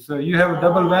deficiency. So you have a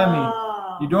double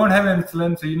whammy. You don't have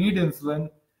insulin, so you need insulin,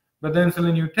 but the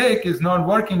insulin you take is not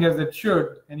working as it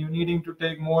should, and you're needing to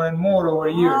take more and more over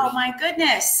years. Oh my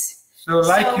goodness. So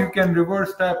you can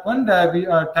reverse type 1 diabetes,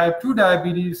 type 2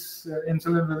 diabetes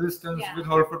insulin resistance with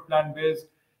whole food plant-based.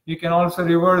 You can also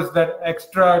reverse that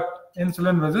extra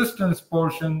insulin resistance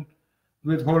portion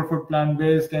with whole food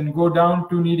plant-based and go down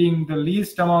to needing the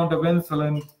least amount of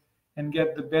insulin and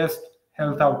get the best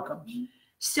health outcomes.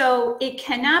 So it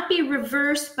cannot be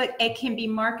reversed, but it can be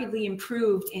markedly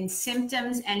improved in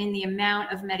symptoms and in the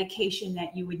amount of medication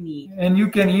that you would need. And you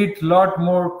can eat a lot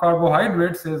more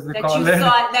carbohydrates, as they call it.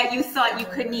 That you thought you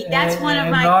couldn't eat. That's one of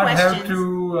my questions. And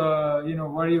not have to,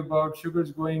 worry about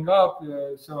sugars going up.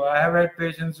 So I have had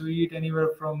patients who eat anywhere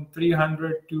from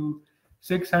 300 to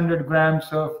 600 grams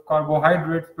of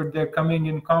carbohydrates, but they're coming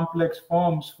in complex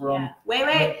forms from...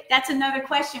 Wait. That's another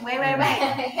question. Wait.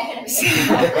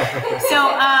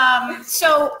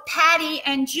 So Patty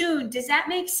and June, does that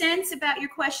make sense about your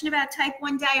question about type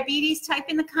 1 diabetes? Type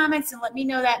in the comments and let me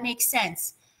know that makes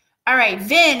sense. All right,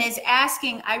 Vin is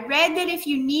asking, I read that if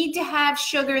you need to have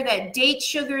sugar, that date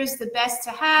sugar is the best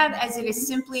to have, as it is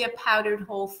simply a powdered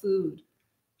whole food.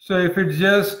 So if it's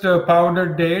just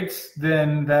powdered dates,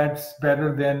 then that's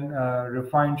better than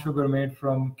refined sugar made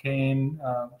from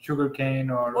sugar cane,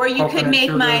 or you could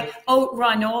make my oat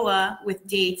granola with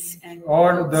dates.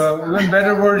 Or the even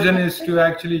better version is to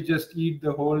actually just eat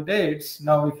the whole dates.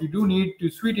 Now, if you do need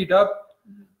to sweet up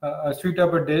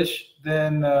a dish,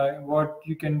 then what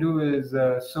you can do is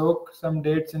soak some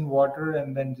dates in water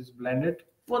and then just blend it.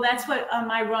 Well, that's what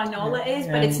my granola is,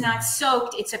 but it's not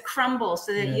soaked. It's a crumble,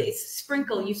 so that it's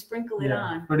sprinkle. You sprinkle it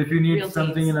on. But if you need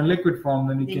something in a liquid form,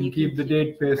 then you can keep the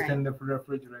date paste in the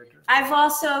refrigerator. I've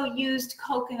also used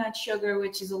coconut sugar,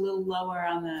 which is a little lower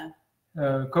on the...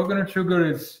 coconut sugar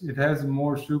it has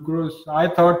more sucrose. I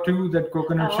thought too that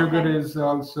coconut sugar is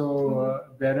also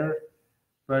better,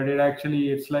 but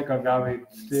it's like agave.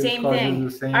 It same thing.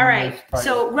 The same. All right.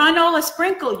 So granola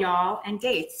sprinkle, y'all, and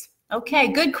dates. Okay,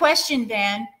 good question,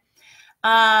 Dan.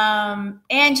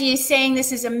 Angie is saying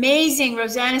this is amazing.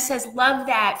 Rosanna says, love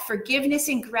that. Forgiveness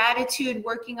and gratitude,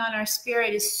 working on our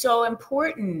spirit is so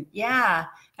important. Yeah.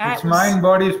 It's mind,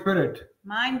 body, spirit.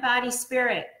 Mind, body,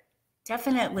 spirit.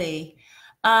 Definitely.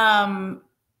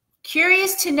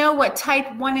 Curious to know what type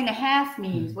 1.5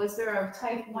 means. Was there a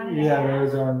type 1.5? Yeah, that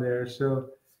was on there. So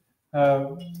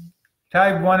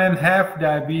type 1.5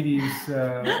 diabetes,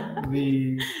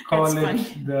 we call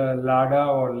it the LADA,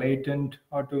 or latent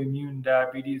autoimmune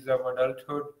diabetes of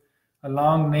adulthood. A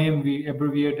long name we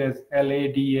abbreviate as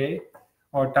LADA,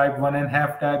 or type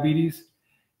 1.5 diabetes.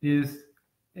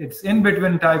 It's in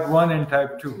between type 1 and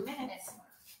type 2.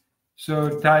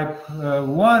 So type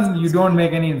 1, you don't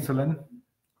make any insulin.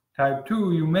 Type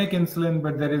 2, you make insulin,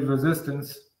 but there is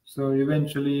resistance. So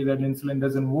eventually that insulin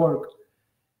doesn't work.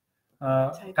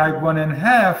 Type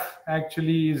 1.5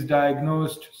 actually is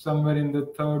diagnosed somewhere in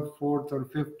the 3rd, 4th, or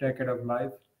 5th decade of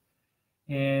life.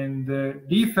 And the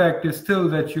defect is still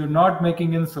that you're not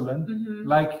making insulin,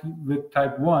 like with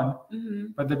type 1.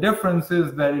 But the difference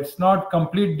is that it's not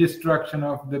complete destruction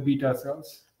of the beta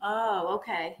cells. Oh,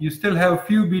 okay. You still have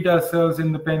few beta cells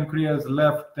in the pancreas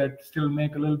left that still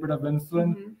make a little bit of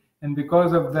insulin. And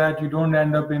because of that, you don't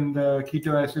end up in the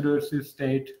ketoacidosis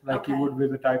state like you would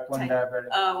with a type 1 diabetic.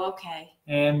 Oh, okay.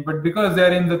 But because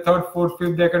they're in the 3rd, 4th,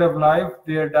 5th decade of life,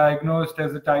 they are diagnosed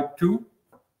as a type 2.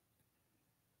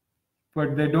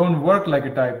 But they don't work like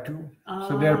a type 2.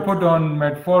 So they're put on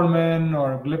metformin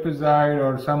or glipizide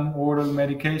or some oral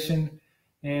medication.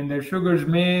 And their sugars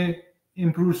may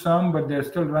improve some, but they're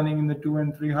still running in the 200s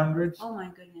and 300s. Oh, my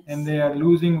goodness. And they are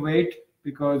losing weight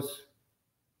because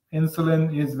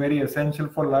insulin is very essential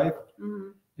for life.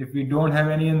 If we don't have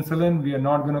any insulin, we are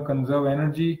not going to conserve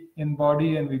energy in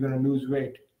body, and we're going to lose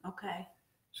weight. Okay.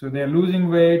 So they're losing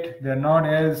weight. They're not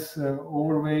as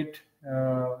overweight.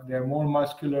 They're more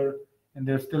muscular, and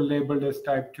they're still labeled as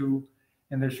type 2.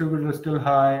 and their sugars are still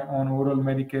high on oral I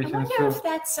medication. wonder if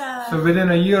that's So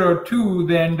within a year or two,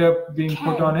 they end up being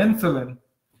put Okay. on insulin.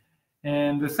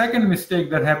 And the second mistake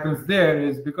that happens there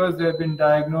is because they've been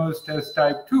diagnosed as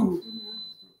type 2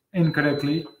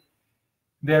 incorrectly,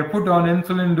 they're put on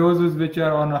insulin doses which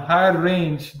are on a higher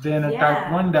range than a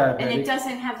type 1 diabetic. And it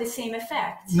doesn't have the same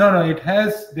effect. No, it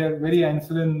has. They're very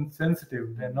insulin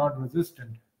sensitive. They're not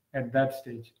resistant at that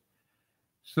stage.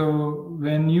 So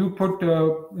when you put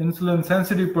a insulin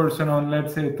sensitive person on,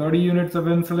 let's say 30 units of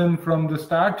insulin from the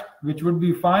start, which would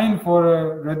be fine for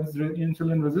a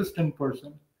insulin resistant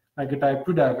person, like a type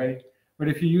 2 diabetic. But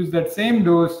if you use that same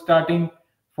dose starting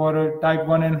for a type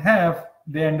 1.5,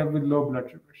 they end up with low blood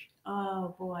sugars.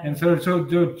 Oh boy. And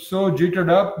so jittered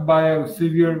up by a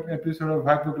severe episode of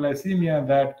hypoglycemia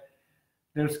that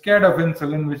they're scared of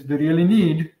insulin, which they really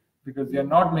need because they're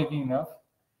not making enough,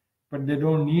 but they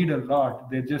don't need a lot.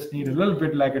 They just need a little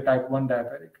bit, like a type 1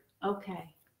 diabetic.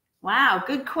 Okay. Wow.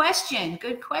 Good question.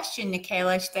 Good question,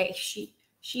 Nikayla.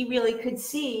 She really could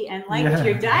see and liked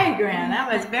your diagram.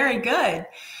 That was very good.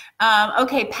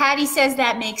 Okay, Patty says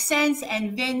that makes sense,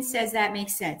 and Vin says that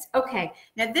makes sense. Okay,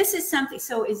 now this is something.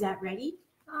 So is that ready?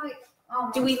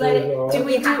 Do we let it? Do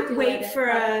we wait for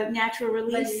a natural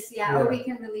release? Yeah, or we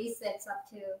can release it. It's up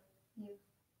to you.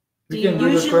 We can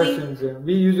do the questions.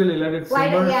 We usually let it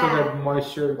simmer so that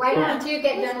moisture. Why don't you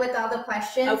get done with all the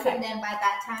questions, and then by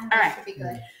that time it should be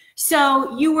good.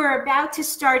 So you were about to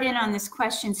start in on this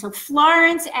question. So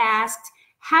Florence asked,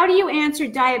 how do you answer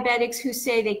diabetics who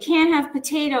say they can't have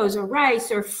potatoes or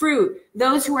rice or fruit,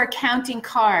 those who are counting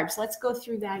carbs? Let's go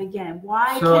through that again.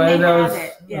 Why can they have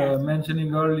it? So as I was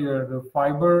mentioning earlier, the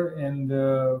fiber and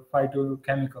the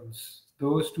phytochemicals,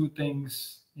 those two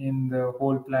things in the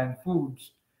whole plant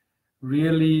foods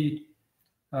really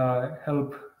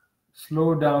help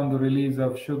slow down the release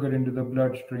of sugar into the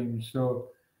bloodstream. So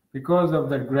because of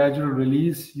that gradual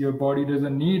release, your body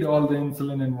doesn't need all the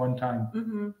insulin in one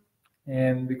time.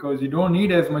 And because you don't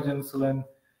need as much insulin,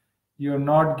 you're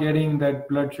not getting that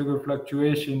blood sugar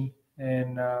fluctuation,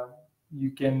 and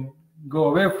you can go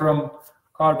away from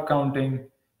carb counting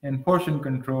and portion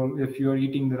control if you're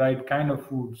eating the right kind of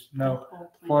foods. Now,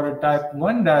 for a type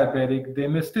 1 diabetic, they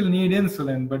may still need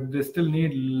insulin, but they still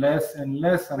need less and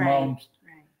less amounts.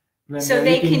 So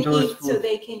they can eat. So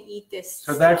they can eat this.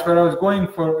 So that's what I was going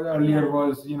for earlier.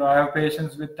 Was I have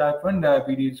patients with type 1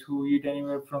 diabetes who eat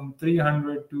anywhere from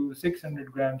 300 to 600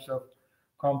 grams of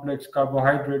complex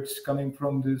carbohydrates coming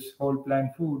from this whole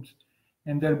plant foods,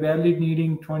 and they're barely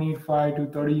needing 25 to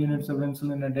 30 units of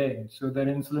insulin a day. So their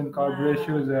insulin carb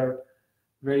ratios are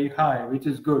very high, which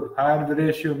is good. Higher the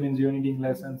ratio means you're needing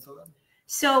less insulin.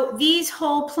 So these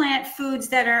whole plant foods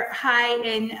that are high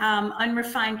in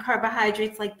unrefined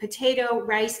carbohydrates like potato,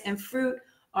 rice, and fruit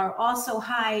are also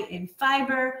high in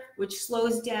fiber, which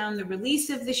slows down the release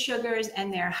of the sugars,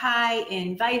 and they're high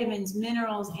in vitamins,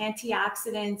 minerals,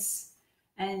 antioxidants,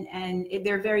 and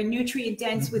they're very nutrient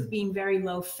dense with being very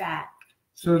low fat.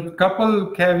 So a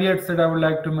couple caveats that I would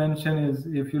like to mention is,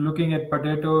 if you're looking at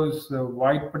potatoes,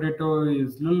 white potato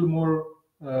is a little more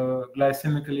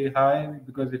glycemically high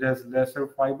because it has lesser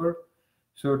fiber.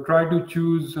 So try to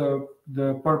choose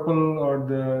the purple or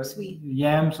the sweet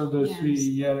yams or the sweet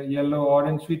yellow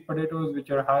orange sweet potatoes, which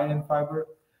are high in fiber.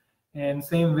 And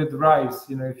same with rice.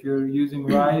 If you're using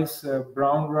rice,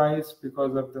 brown rice,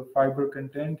 because of the fiber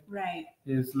content,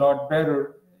 is a lot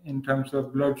better in terms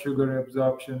of blood sugar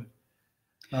absorption.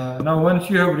 Now, once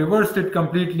you have reversed it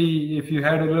completely, if you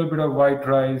had a little bit of white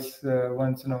rice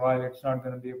once in a while, it's not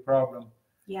going to be a problem.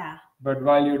 But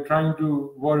while you're trying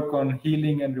to work on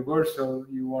healing and reversal,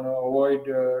 you want to avoid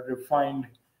refined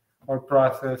or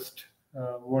processed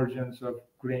versions of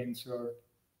grains.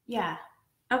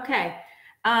 Okay.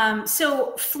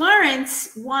 So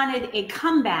Florence wanted a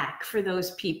comeback for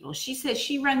those people. She says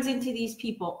she runs into these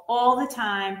people all the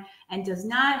time and does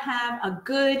not have a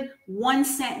good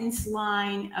one-sentence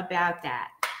line about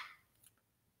that.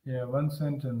 Yeah, one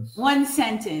sentence. One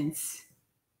sentence.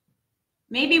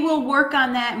 Maybe we'll work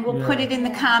on that and we'll put it in the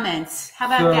comments. How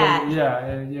about that?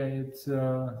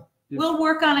 We'll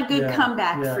work on a good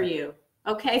comeback for you.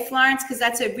 Okay, Florence, because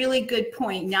that's a really good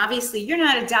point. And obviously, you're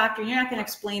not a doctor. You're not going to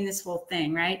explain this whole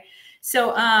thing, right?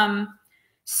 So,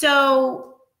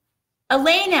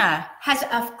 Elena has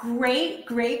a great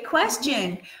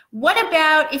question. What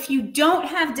about if you don't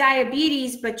have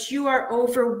diabetes, but you are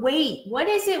overweight? What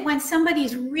is it when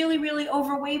somebody's really, really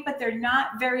overweight, but they're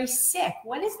not very sick?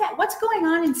 What is that? What's going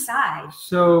on inside?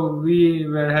 So we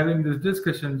were having this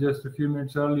discussion just a few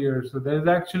minutes earlier. So there's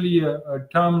actually a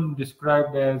term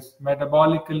described as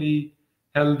metabolically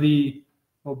healthy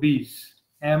obese,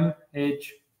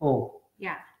 MHO.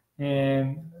 Yeah.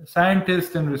 And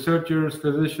scientists and researchers,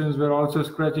 physicians were also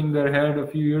scratching their head a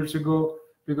few years ago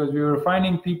because we were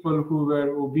finding people who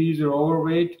were obese or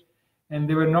overweight, and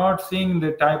they were not seeing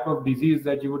the type of disease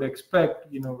that you would expect,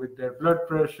 with their blood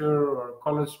pressure or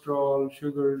cholesterol,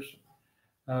 sugars.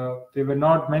 They were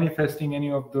not manifesting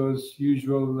any of those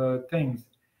usual things.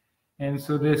 And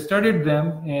so they studied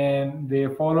them and they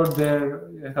followed their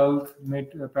health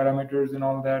parameters and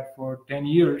all that for 10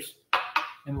 years.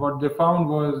 And what they found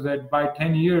was that by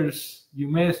 10 years, you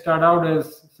may start out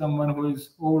as someone who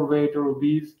is overweight or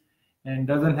obese and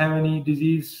doesn't have any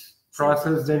disease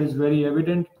process that is very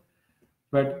evident.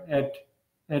 But at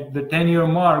the 10-year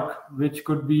mark, which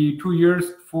could be 2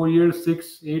 years, 4 years,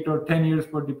 6, 8, or 10 years,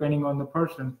 but depending on the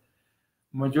person,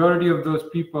 majority of those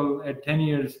people at 10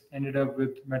 years ended up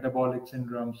with metabolic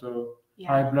syndrome. So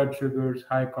high blood sugars,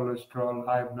 high cholesterol,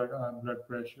 high blood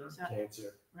pressure,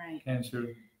 Cancer. Right.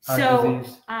 Cancer, heart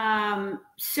disease.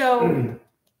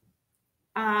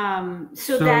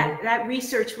 So that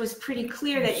research was pretty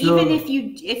clear that even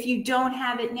if you don't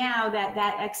have it now,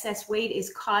 that excess weight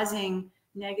is causing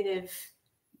negative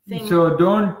things. So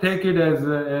don't take it as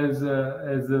a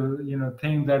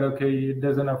thing that it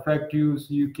doesn't affect you,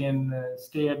 so you can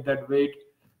stay at that weight,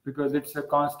 because it's a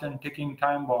constant ticking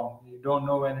time bomb. You don't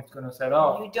know when it's going to set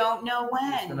off. You don't know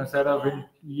when. It's going to set off in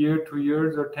year, 2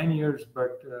 years, or 10 years,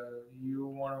 but you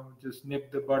want to just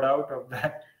nip the bud out of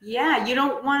that. Yeah, you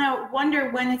don't want to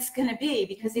wonder when it's going to be,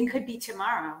 because it could be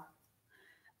tomorrow.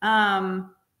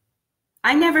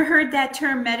 I never heard that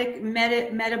term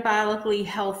metabolically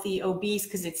healthy obese,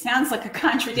 because it sounds like a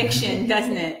contradiction,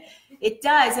 doesn't it? It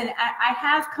does. And I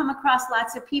have come across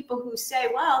lots of people who say,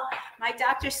 well, my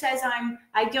doctor says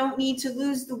I don't need to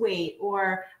lose the weight,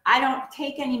 or I don't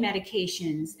take any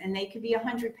medications, and they could be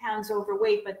 100 pounds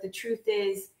overweight, but the truth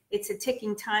is it's a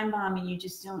ticking time bomb and you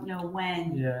just don't know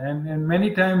when. Yeah, and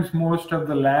many times most of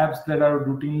the labs that are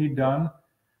routinely done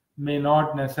may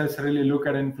not necessarily look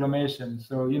at inflammation.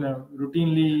 So,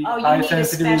 routinely high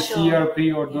sensitivity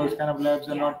CRP or those kind of labs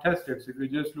are not tested. So if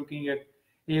you're just looking at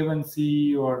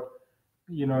A1C or,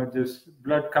 just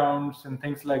blood counts and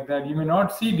things like that, you may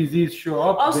not see disease show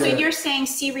up. Oh, there. So you're saying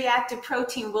C-reactive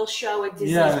protein will show a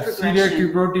disease progression.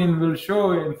 C-reactive protein will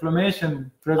show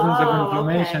inflammation, presence of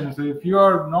inflammation. Okay. So if you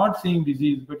are not seeing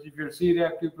disease, but if your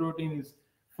C-reactive protein is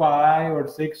 5 or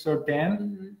 6 or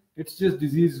 10, it's just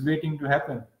disease waiting to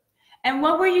happen. And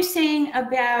what were you saying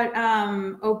about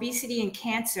obesity and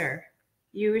cancer?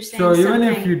 You were saying even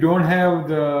if you don't have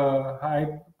the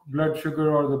high blood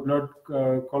sugar or the blood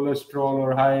cholesterol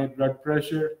or high blood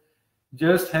pressure,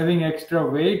 just having extra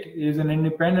weight is an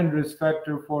independent risk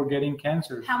factor for getting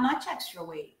cancer. How much extra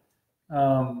weight?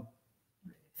 30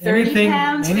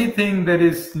 pounds? Anything that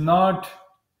is not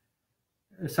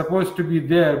supposed to be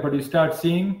there, but you start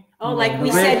seeing. Oh, like we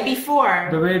said before.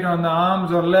 The weight on the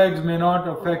arms or legs may not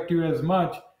affect you as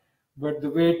much, but the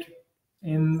weight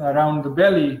around the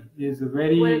belly is a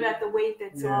very... What about the weight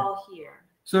that's all here?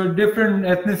 So different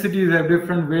ethnicities have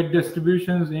different weight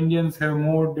distributions. Indians have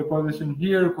more deposition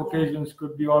here. Caucasians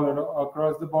could be all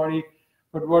across the body.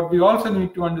 But what we also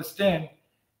need to understand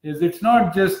is it's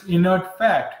not just inert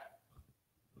fat.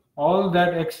 All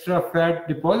that extra fat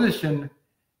deposition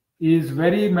is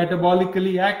very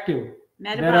metabolically active.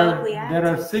 There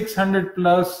are 600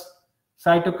 plus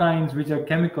cytokines, which are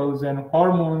chemicals and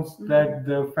hormones that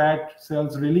the fat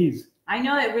cells release. I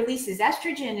know it releases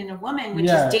estrogen in a woman, which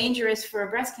is dangerous for a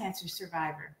breast cancer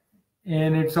survivor.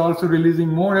 And it's also releasing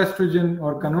more estrogen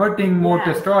or converting more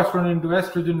testosterone into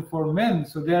estrogen for men.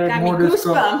 So they're at more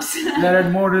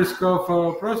risk of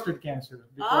prostate cancer.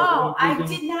 Oh, I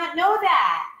did not know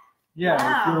that. Yeah,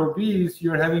 wow. If you're obese,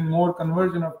 you're having more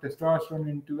conversion of testosterone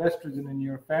into estrogen in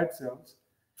your fat cells.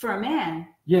 For a man?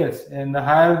 Yes, and the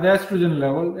higher the estrogen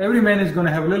level, every man is going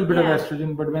to have a little bit of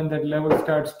estrogen, but when that level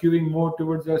starts skewing more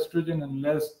towards estrogen and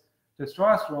less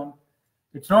testosterone,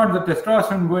 it's not the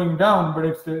testosterone going down, but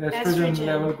it's the estrogen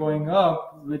level going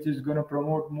up, which is going to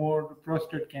promote more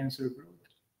prostate cancer growth.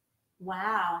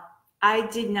 Wow, I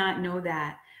did not know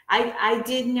that. I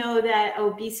did know that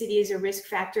obesity is a risk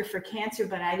factor for cancer,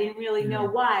 but I didn't really know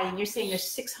why. And you're saying there's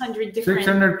 600 different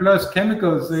 600 plus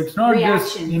chemicals. So it's not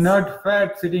just inert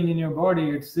fat sitting in your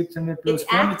body. It's 600 plus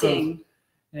chemicals. Acting.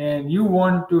 And you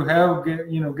want to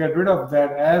get rid of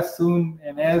that as soon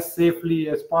and as safely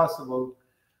as possible.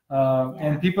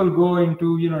 And people go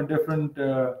into different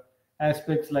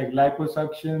aspects like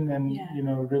liposuction and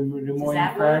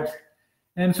removing fats.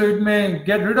 And so it may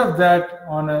get rid of that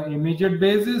on an immediate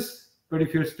basis, but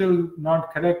if you're still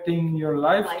not correcting your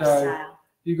lifestyle,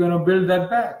 you're going to build that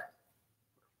back.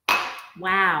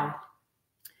 Wow.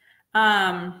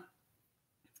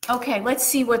 Okay, let's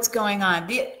see what's going on.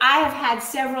 I have had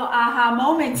several aha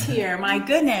moments here. My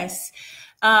goodness.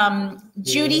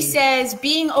 Judy says,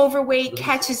 being overweight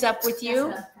catches up with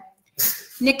you.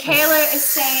 Nikayla is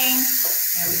saying,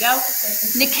 there we go.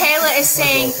 Nikayla is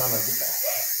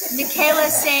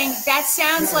saying, that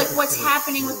sounds like what's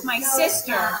happening with my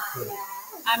sister.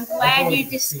 I'm glad you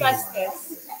discussed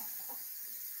this.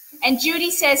 And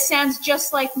Judy says, sounds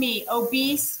just like me,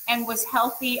 obese and was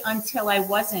healthy until I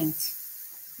wasn't.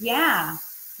 Yeah,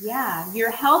 you're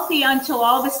healthy until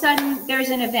all of a sudden there's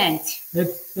an event.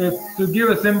 To give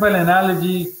a simple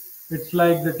analogy, it's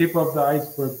like the tip of the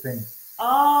iceberg thing.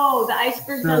 Oh, the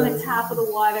iceberg's on the top of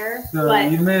the water. So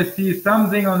you may see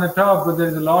something on the top, but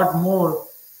there's a lot more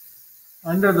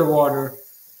under the water.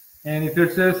 And if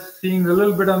you're just seeing a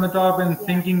little bit on the top and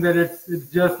thinking that it's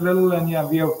just little and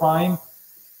we are fine,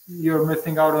 you're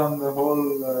missing out on the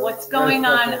whole. What's going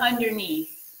on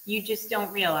underneath? You just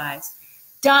don't realize.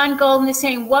 Don Golden is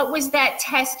saying, what was that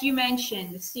test you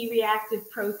mentioned, the C-reactive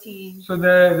protein? So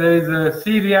there is a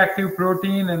C-reactive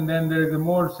protein, and then there is a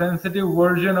more sensitive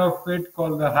version of it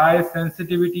called the high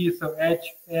sensitivity, so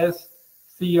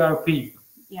HSCRP.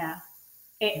 Yeah.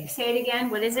 Say it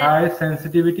again. What is it? High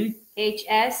sensitivity.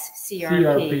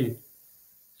 HSCRP.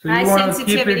 So high you want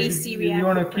sensitivity to C-reactive you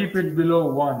want to keep it below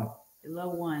 1. Below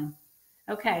 1.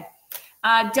 Okay.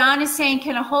 Don is saying,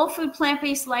 can a whole food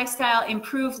plant-based lifestyle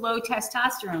improve low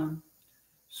testosterone?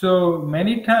 So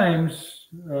many times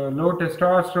low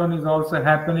testosterone is also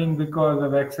happening because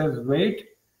of excess weight,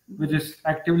 which is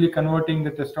actively converting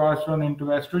the testosterone into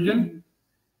estrogen.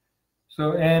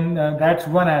 So, and that's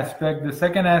one aspect. The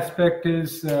second aspect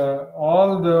is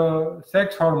all the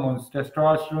sex hormones,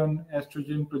 testosterone,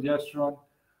 estrogen, progesterone,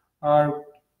 are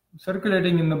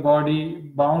circulating in the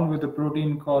body bound with a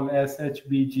protein called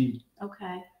SHBG.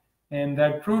 Okay. And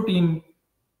that protein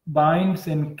binds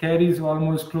and carries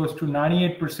almost close to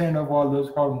 98% of all those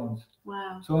hormones.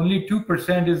 Wow. So only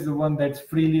 2% is the one that's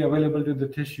freely available to the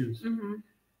tissues.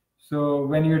 So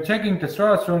when you're checking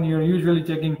testosterone, you're usually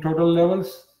checking total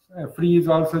levels. Free is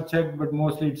also checked, but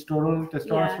mostly it's total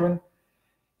testosterone.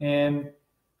 And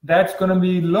that's going to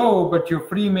be low, but your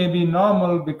free may be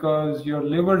normal because your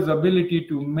liver's ability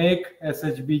to make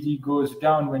SHBG goes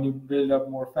down when you build up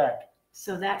more fat.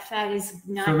 So that fat is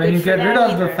not So when you get rid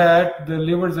of either. the fat, the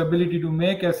liver's ability to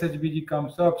make SHBG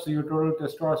comes up, so your total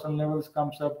testosterone levels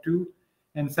comes up too.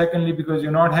 And secondly, because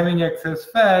you're not having excess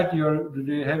fat, you're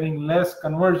having less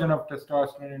conversion of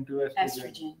testosterone into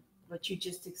estrogen. What you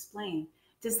just explained.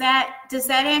 Does that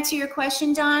answer your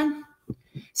question, Don?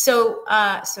 So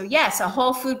yes, a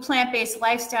whole food plant-based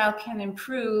lifestyle can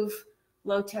improve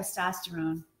low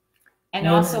testosterone and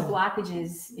also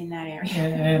blockages in that area.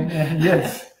 And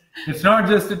yes, it's not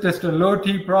just a low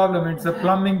T problem, it's a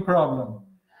plumbing problem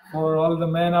for all the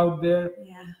men out there.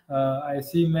 I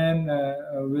see men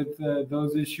with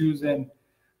those issues, and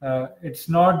it's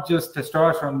not just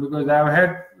testosterone, because I've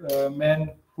had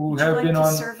men who have been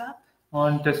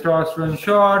on testosterone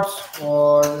shots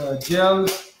or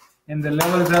gels, and the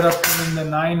levels are up in the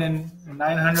 900 and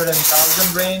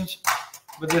 1,000 range,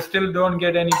 but they still don't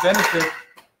get any benefit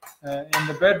in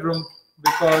the bedroom,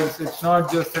 because it's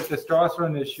not just a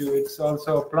testosterone issue, it's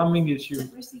also a plumbing issue.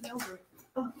 Where's the yogurt?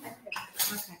 Oh, okay.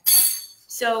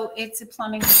 So it's a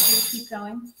plumbing issue. Keep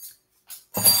going.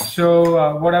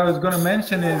 So what I was going to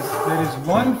mention is there is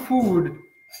one food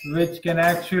which can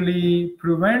actually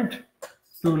prevent,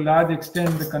 to a large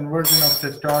extent, the conversion of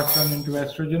testosterone into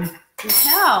estrogen.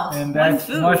 And that's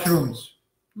mushrooms.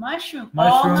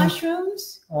 All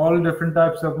mushrooms? All different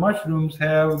types of mushrooms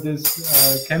have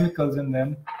this chemicals in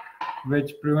them,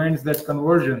 which prevents that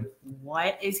conversion.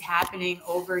 What is happening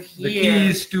over here? The key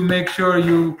is to make sure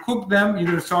you cook them,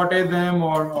 either saute them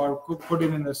or put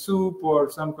it in a soup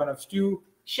or some kind of stew.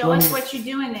 Show us what you're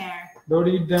doing there. Don't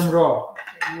eat them raw.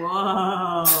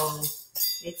 Whoa.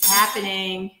 It's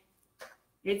happening.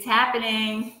 It's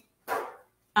happening.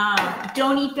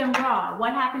 Don't eat them raw.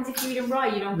 What happens if you eat them raw?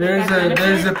 You don't get that benefit?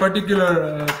 There's a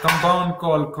particular compound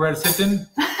called quercetin.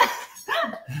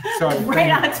 Sorry.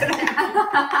 Right onto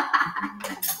that.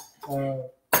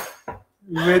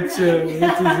 Which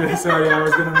is sorry, I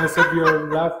was going to mess up your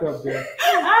laptop there.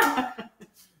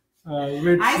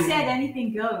 I said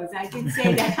anything goes. I did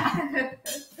say that.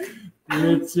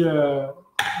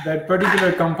 That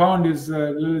particular compound is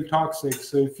a little toxic.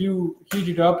 So if you heat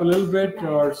it up a little bit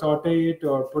or saute it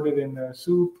or put it in a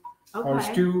soup or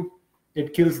stew,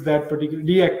 it kills that particular,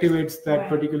 deactivates that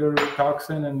particular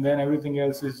toxin, and then everything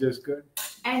else is just good.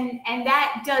 And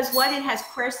that does what? It has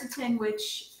quercetin,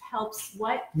 which helps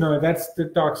what? No, that's the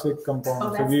toxic compound.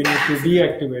 Oh, so we need to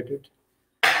deactivate it.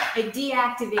 It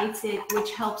deactivates it,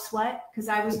 which helps what? Because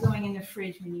I was going in the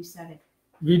fridge when you said it.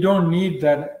 We don't need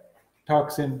that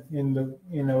toxin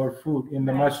in our food, in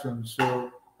the mushrooms.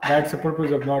 So that's the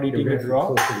purpose of not eating it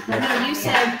raw. No, you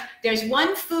said there's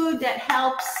one food that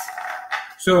helps.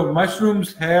 So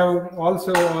mushrooms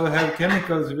also have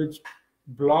chemicals which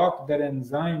block that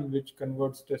enzyme which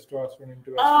converts testosterone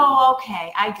into estrogen. Oh,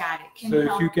 okay, I got it. So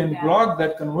if you can block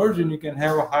that conversion, you can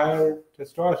have higher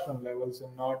testosterone levels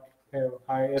and not have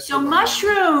high estrogen. So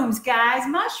mushrooms, guys,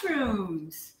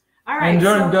 mushrooms. All right. And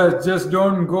just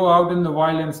don't go out in the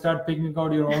wild and start picking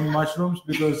out your own mushrooms,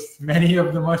 because many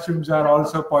of the mushrooms are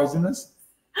also poisonous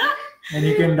and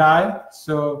you can die.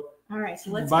 So all right,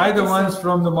 so let's buy the ones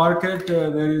from the market.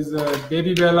 There is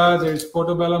baby bella, there is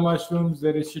portobello mushrooms,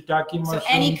 there is shiitake mushrooms. So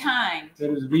any kind.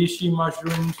 There is reishi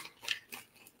mushrooms.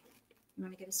 You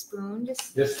want to get a spoon?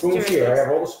 The spoon's here. I have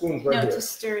all the spoons right no, here. to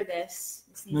stir this.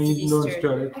 No, you don't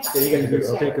stir it. Yeah, you can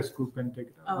Just take a scoop and take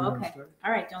it out. Oh, okay.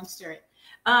 All right, don't stir it.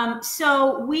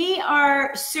 So we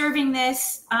are serving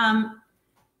this.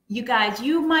 You guys,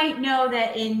 you might know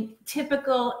that in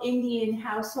typical Indian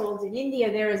households in India,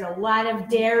 there is a lot of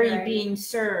dairy being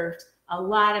served, a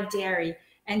lot of dairy.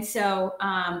 And so,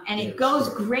 and it goes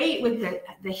great with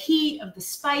the heat of the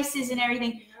spices and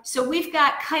everything. So we've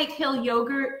got Kite Hill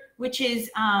yogurt, which is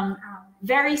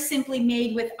very simply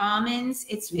made with almonds.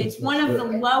 It's one of the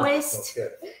lowest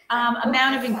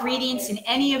amount of ingredients in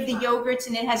any of the yogurts,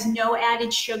 and it has no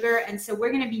added sugar. And so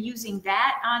we're going to be using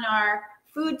that on our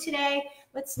food today.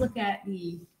 Let's look at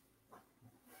the.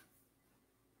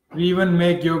 We even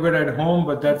make yogurt at home,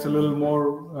 but that's a little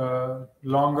more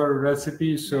longer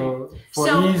recipe. So for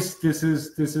ease, this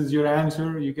is your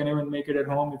answer. You can even make it at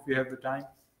home if you have the time.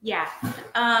 Yeah,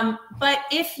 but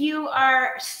if you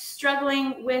are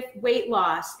struggling with weight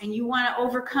loss and you want to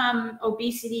overcome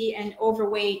obesity and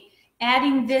overweight,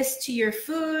 adding this to your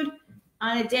food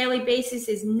on a daily basis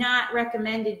is not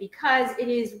recommended because it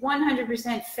is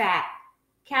 100% fat.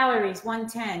 Calories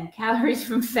 110, calories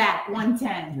from fat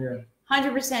 110. Yeah.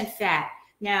 100% fat.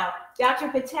 Now, Dr.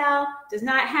 Patel does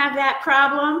not have that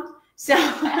problem, so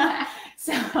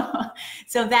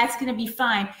that's going to be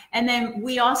fine. And then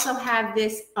we also have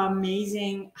this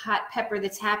amazing hot pepper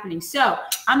that's happening. So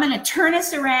I'm going to turn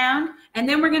us around, and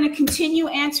then we're going to continue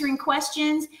answering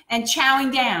questions and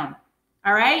chowing down.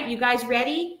 All right, you guys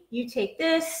ready? You take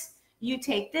this, you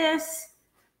take this.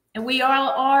 And we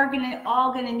are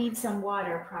gonna need some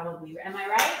water probably. Am I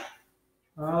right?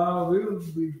 We'll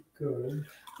be good.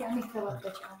 Let me fill up the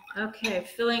jar. Okay,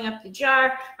 filling up the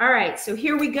jar. All right, so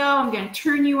here we go. I'm gonna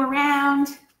turn you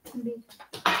around.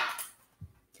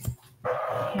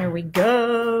 Here we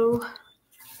go.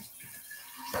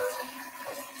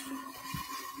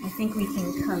 I think we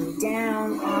can come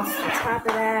down off the top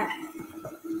of that.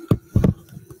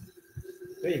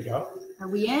 There you go. Are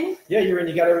we in? Yeah, you're in.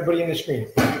 You got everybody in the screen.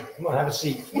 Come on, have a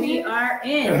seat. We are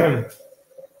in.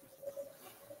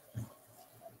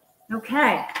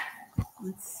 Okay.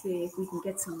 Let's see if we can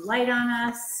get some light on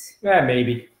us. Yeah,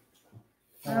 maybe.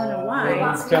 I don't know why.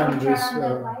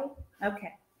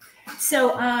 Okay.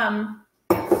 So I'm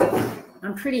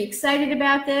pretty excited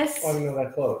about this. Oh, you know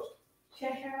that closed. Should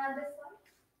I turn on this one?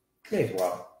 May as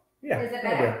well. Yeah. Is it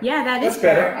better? Yeah, that's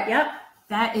better. Yep.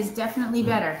 That is definitely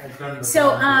better.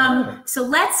 So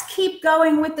let's keep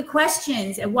going with the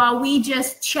questions and while we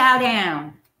just chow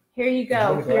down. Here you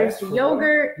go. Here's the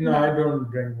yogurt. No, I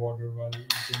don't drink water while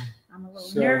eating. I'm a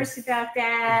little nervous about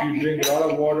that. If you drink a lot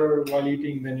of water while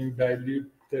eating, then you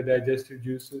dilute the digestive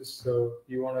juices. So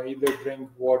you want to either drink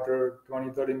water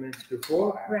 20-30 minutes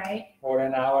before, right, or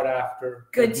an hour after.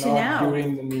 Good to know.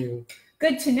 During the meal.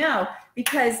 Good to know,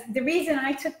 because the reason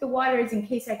I took the water is in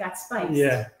case I got spiced.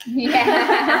 Yeah.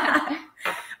 Yeah.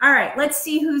 All right, let's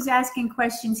see who's asking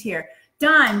questions here.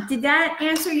 Don, did that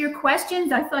answer your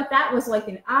questions? I thought that was like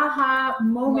an aha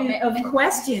moment of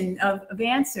question, of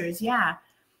answers. Yeah.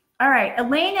 All right,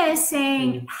 Elena is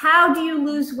saying, how do you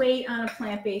lose weight on a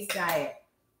plant-based diet?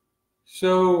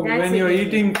 So when you're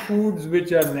eating foods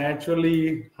which are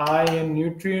naturally high in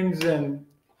nutrients and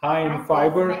high in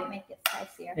fiber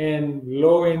and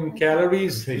low in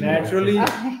calories naturally,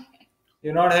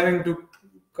 you're not having to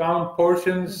count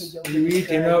portions. You eat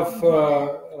enough,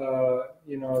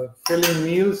 filling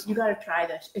meals. You gotta try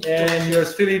this. And you're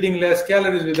still eating less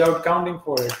calories without counting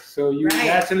for it. So you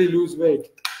naturally lose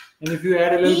weight. And if you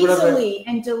add a little bit of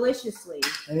and deliciously.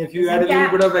 And if you add a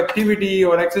little bit of activity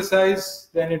or exercise,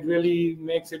 then it really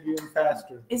makes it even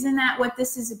faster. Isn't that what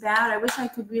this is about? I wish I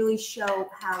could really show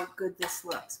how good this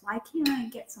looks. Why can't I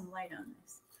get some light on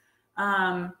this?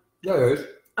 There it is.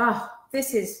 Oh,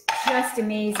 this is just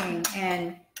amazing.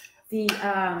 And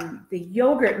the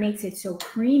yogurt makes it so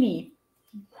creamy.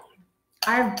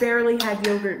 I've barely had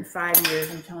yogurt in 5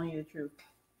 years, I'm telling you the truth.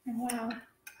 Wow.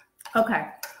 Okay.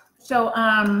 So,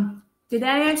 did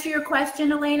that answer your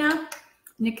question, Elena?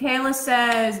 Nikayla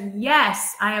says,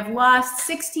 yes, I have lost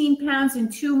 16 pounds in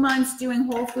 2 months doing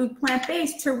whole food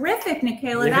plant-based. Terrific,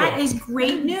 Nikayla. Yeah. That is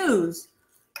great news.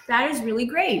 That is really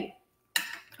great.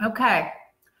 Okay.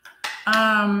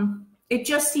 It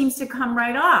just seems to come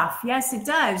right off. Yes, it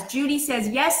does. Judy says,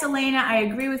 yes, Elena, I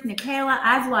agree with Nikayla.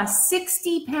 I've lost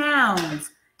 60 pounds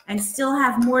and still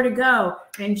have more to go.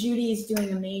 And Judy is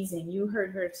doing amazing. You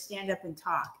heard her stand up and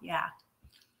talk. Yeah.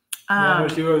 Yeah,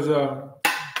 she was a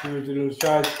little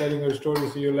shy telling her story.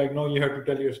 So you're like, no, you have to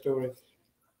tell your story.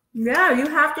 Yeah, you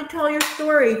have to tell your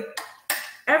story.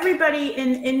 Everybody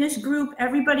in this group,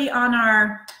 everybody on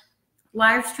our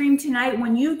live stream tonight,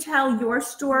 when you tell your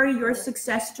story, your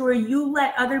success story, you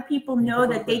let other people know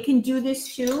that they can do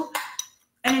this too.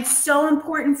 And it's so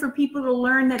important for people to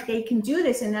learn that they can do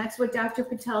this. And that's what Dr.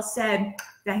 Patel said,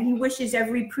 that he wishes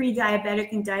every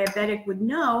pre-diabetic and diabetic would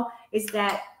know, is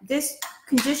that this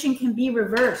condition can be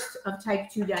reversed of type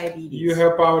 2 diabetes. You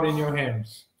have power in your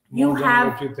hands. You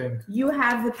have, what you think. You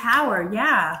have the power,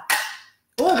 yeah.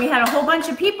 Oh, we had a whole bunch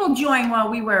of people join while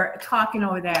we were talking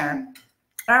over there.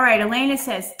 All right, Elena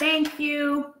says, thank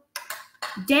you.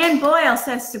 Dan Boyle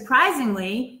says,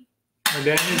 surprisingly.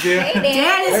 Dan is there? Hey, Dan.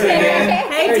 Dan is Hey, here.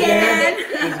 Dan. Hey,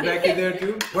 Dan. Is Becky there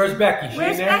too? Where's Becky? She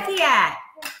Where's in there? Becky at?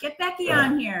 Get Becky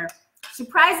on here.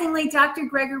 Surprisingly, Dr.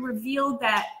 Greger revealed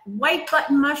that white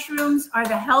button mushrooms are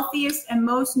the healthiest and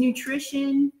most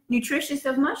nutritious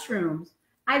of mushrooms.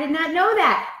 I did not know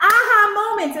that.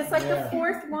 Aha moments. It's like the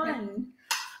fourth one.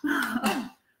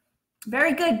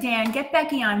 Very good, Dan. Get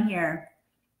Becky on here.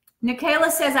 Nikayla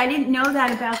says, I didn't know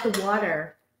that about the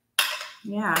water.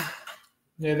 Yeah.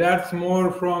 Yeah, that's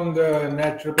more from the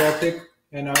naturopathic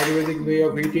and Ayurvedic way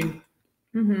of eating.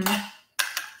 Mm-hmm.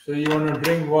 So you want to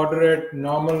drink water at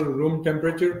normal room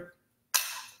temperature,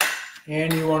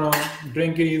 and you want to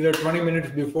drink it either 20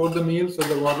 minutes before the meal, so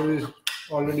the water is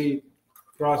already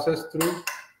processed through,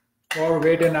 or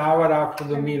wait an hour after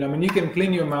the meal. I mean, you can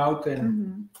clean your mouth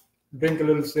and drink a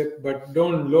little sip, but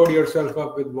don't load yourself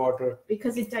up with water.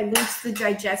 Because it dilutes the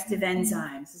digestive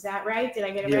enzymes. Is that right? Did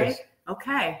I get it Yes. right?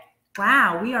 Okay.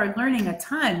 Wow, we are learning a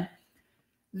ton.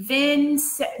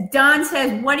 Don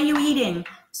says, what are you eating?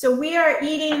 So we are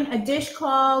eating a dish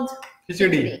called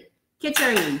Khichdi.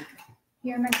 Khichdi.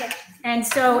 Here, my gift. And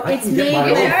so I it's can get made my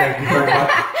own, with... thank you very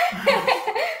much.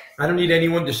 I don't need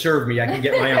anyone to serve me. I can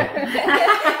get my own.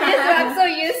 I'm so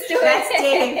used to That's it.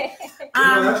 Dave.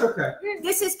 No, that's okay.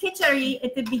 This is Khichdi.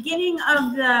 At the beginning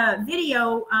of the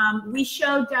video, we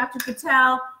showed Dr.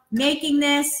 Patel making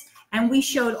this, and we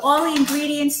showed all the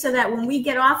ingredients so that when we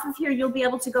get off of here, you'll be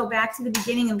able to go back to the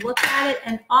beginning and look at it.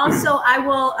 And also, I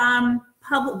will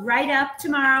write up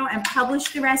tomorrow and publish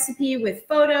the recipe with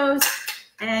photos,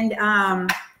 and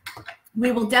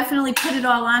we will definitely put it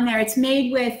all on there. It's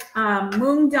made with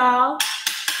moong dal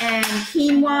and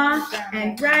quinoa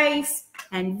and rice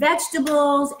and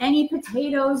vegetables, any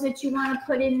potatoes that you want to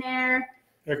put in there,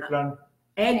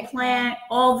 eggplant,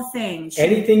 all the things.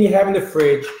 Anything you have in the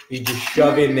fridge, you just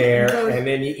shove in there and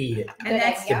then you eat it. And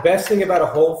that's The best thing about a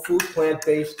whole food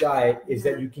plant-based diet is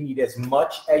that you can eat as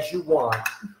much as you want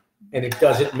and it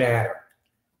doesn't matter.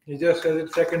 He just says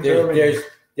it's second serving.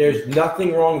 There's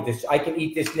nothing wrong with this. I can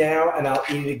eat this now and I'll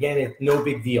eat it again. It's no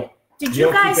big deal. Did You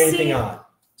you don't guys keep anything see? on.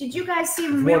 Did you guys see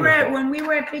when It's we were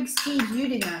wonderful. at Big Steve's? You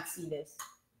did not see this.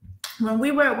 When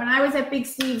I was at Big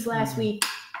Steve's last week,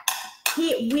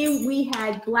 we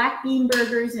had black bean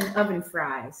burgers and oven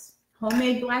fries,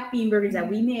 homemade black bean burgers that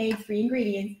we made, 3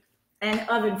 ingredients, and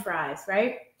oven fries,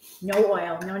 right? No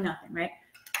oil, no nothing, right?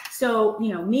 So,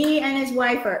 me and his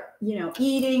wife are,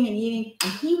 eating and eating,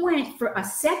 and he went for a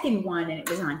second one, and it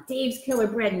was on Dave's Killer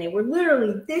Bread, and they were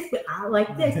literally this,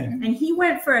 like this, and he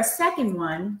went for a second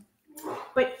one,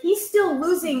 but he's still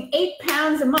losing 8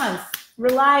 pounds a month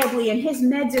reliably, and his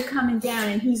meds are coming down,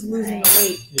 and he's losing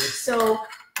weight. Yes. So,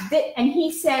 and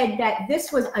he said that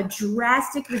this was a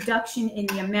drastic reduction in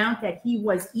the amount that he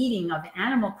was eating of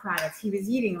animal products. He was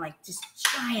eating like just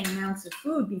giant amounts of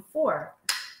food before.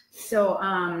 So,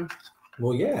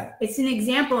 Well, yeah. it's an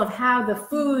example of how the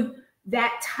food,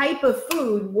 that type of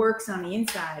food, works on the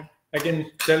inside. I can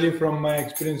tell you from my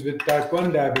experience with type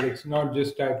 1 diabetics, not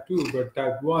just type 2, but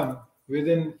type 1,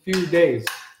 within few days,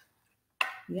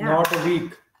 Yeah. not a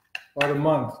week or a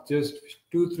month, just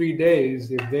 2-3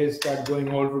 days, if they start going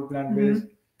whole food plant-based,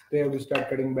 they have to start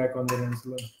cutting back on their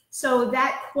insulin. So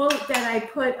that quote that I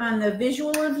put on the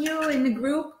visual of you in the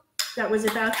group, that was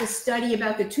about the study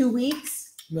about the 2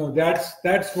 weeks, No,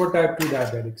 that's for type 2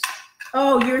 diabetics.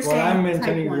 Oh, you're What saying I'm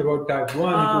mentioning type is 1. about type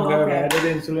 1 Oh, who have okay. added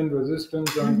insulin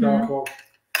resistance on top of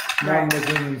Right.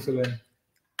 non-making insulin.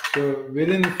 So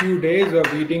within a few days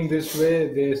of eating this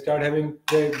way, they start having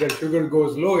their sugar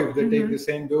goes low if they take the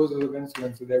same doses of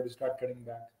insulin, so they have to start cutting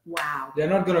back. Wow. They're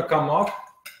not going to come off,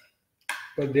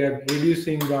 but they're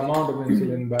reducing the amount of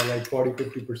insulin by like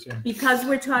 40-50%. Because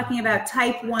we're talking about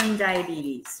type 1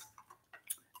 diabetes.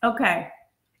 Okay.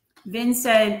 Vin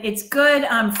said, it's good,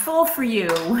 I'm full for you.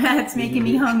 That's making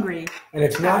me hungry. And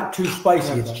it's not too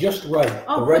spicy, it's just right.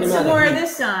 Oh, the right put some amount more of heat.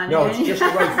 this on. No, it's just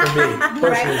right for me.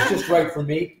 Personally, it's just right for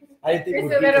me. I didn't think it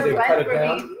would be because they cut it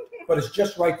down, but it's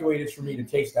just right the way it is for me to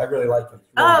taste. I really like it.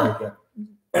 It's really very good.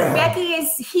 Becky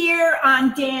is here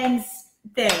on Dan's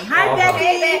thing. Hi, Becky.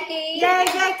 Hey, Becky. Yay,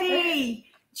 Becky.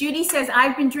 Judy says,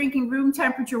 I've been drinking room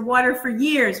temperature water for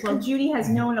years. Well, Judy has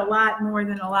known a lot more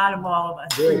than a lot of all of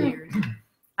us for years.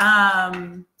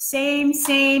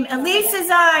 Same.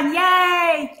 Elisa's on.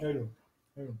 Yay. Hello.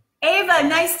 Ava,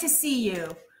 nice to see you.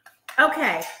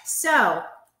 Okay, so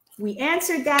we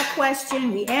answered that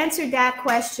question.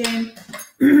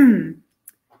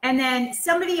 And then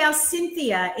somebody else,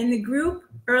 Cynthia, in the group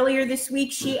earlier this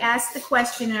week, she asked the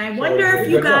question, and I wonder if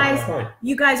you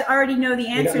guys already know the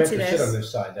answer to You're not meant to sit on this.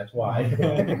 this side, that's why.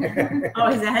 Oh,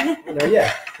 is that it? No,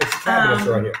 yeah, it's fabulous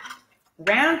right here.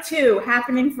 Round 2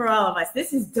 happening for all of us.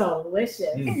 This is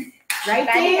delicious. Right,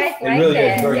 I Dave? like It really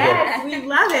is it. very Yes,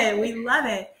 we love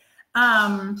it.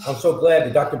 I'm so glad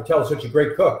that Dr. Patel is such a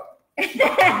great cook.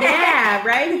 Yeah,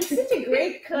 right? He's such a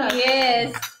great cook. He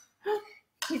is.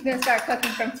 He's gonna start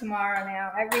cooking from tomorrow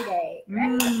now, every day.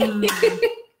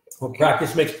 Well,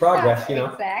 practice makes progress, you know.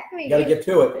 Exactly. You got to get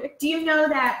to it. Do you know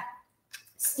that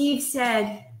Steve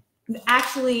said,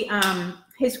 actually,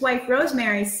 his wife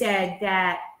Rosemary said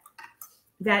that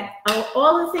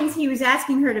all the things he was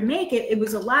asking her to make, it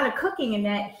was a lot of cooking, and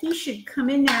that he should come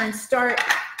in there and start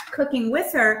cooking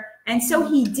with her. And so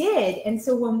he did. And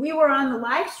so when we were on the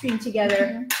live stream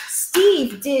together,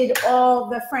 Steve did all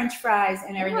the French fries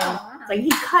and everything. wow. Like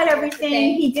he cut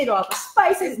everything. He did all the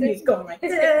spices. And he was going like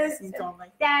this. He's going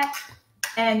like that.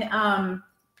 And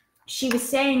she was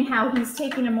saying how he's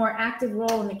taking a more active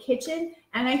role in the kitchen.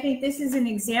 And I think this is an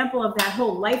example of that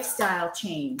whole lifestyle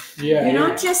change. Yeah, You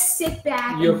don't just sit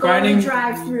back You're and go finding- and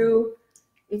drive through.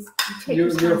 It's you take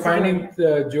You're finding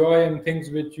responsibility the joy in things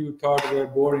which you thought were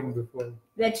boring before.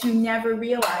 that you never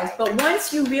realized. But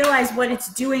once you realize what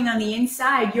it's doing on the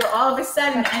inside, you're all of a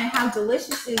sudden, and how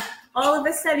delicious it is, all of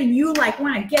a sudden you like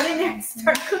want to get in there and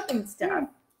start cooking stuff,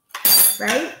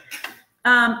 right?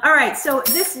 All right, so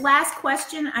this last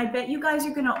question, I bet you guys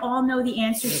are going to all know the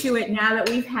answer to it now that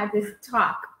we've had this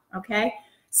talk, okay?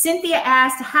 Cynthia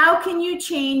asked, how can you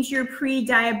change your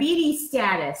pre-diabetes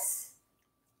status?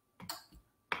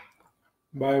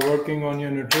 By working on your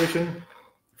nutrition,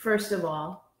 First of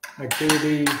all.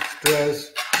 activity,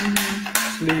 stress,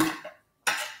 sleep.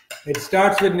 It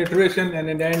starts with nutrition and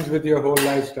it ends with your whole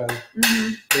lifestyle.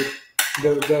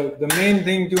 The main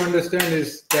thing to understand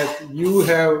is that you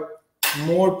have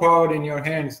more power in your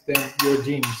hands than your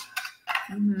genes.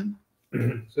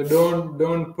 So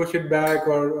don't push it back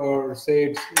or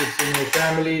say it's in your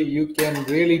family. You can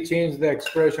really change the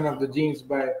expression of the genes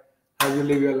by how you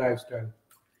live your lifestyle.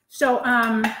 So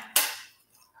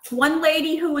one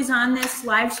lady who was on this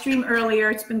live stream earlier,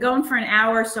 it's been going for an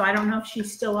hour, so I don't know if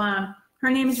she's still on. Her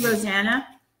name is Rosanna.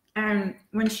 And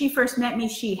when she first met me,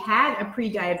 she had a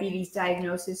pre-diabetes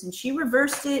diagnosis, and she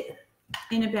reversed it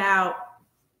in about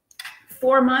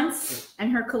 4 months,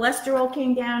 and her cholesterol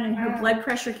came down and her blood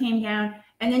pressure came down,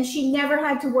 and then she never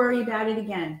had to worry about it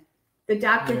again. The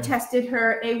doctor tested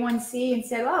her A1C and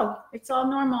said, oh, it's all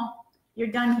normal. You're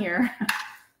done here.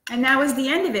 And that was the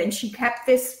end of it. And she kept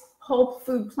this whole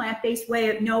food, plant-based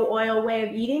way of no oil way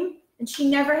of eating, and she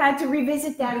never had to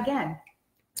revisit that again.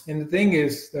 And the thing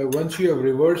is, once you have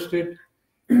reversed it,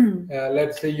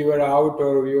 let's say you were out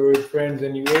or you were with friends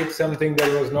and you ate something that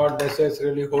was not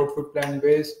necessarily whole food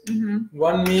plant-based,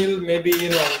 one meal, maybe,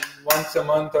 once a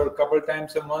month or a couple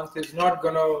times a month is not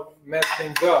going to mess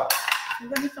things up. You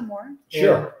want me some more?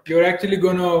 Sure. And you're actually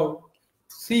going to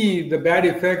see the bad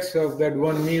effects of that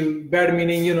one meal. Bad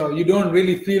meaning, you don't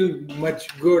really feel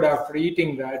much good after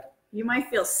eating that. You might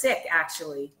feel sick,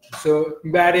 actually. So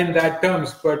bad in that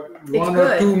terms, but It's one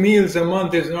good. or two meals a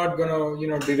month is not going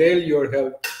to, derail your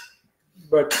health.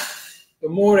 But the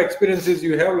more experiences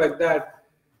you have like that,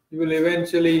 you will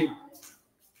eventually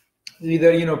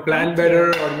either, plan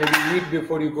better or maybe eat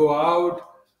before you go out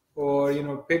or,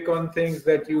 pick on things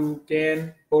that you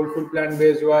can, whole food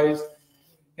plant-based wise,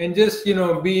 and just,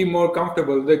 be more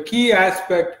comfortable. The key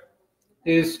aspect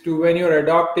is to, when you're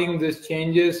adopting these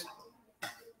changes,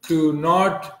 to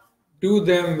not do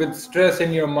them with stress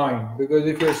in your mind, because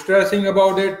if you're stressing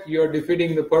about it, you're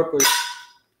defeating the purpose,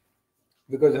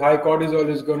 because high cortisol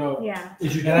is gonna. Yeah.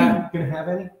 Is your dad gonna have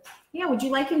any? Yeah, would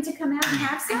you like him to come out and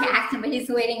have some? I asked him, but he's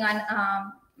waiting on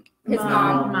his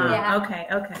mom. Yeah. Okay,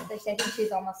 okay. So I think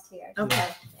she's almost here. Okay.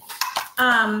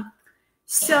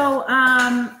 So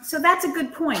that's a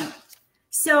good point.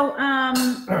 So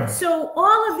so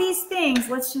all of these things,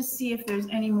 let's just see if there's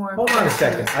any more. Hold on a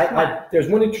second. There's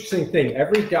one interesting thing.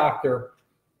 Every doctor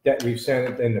that we've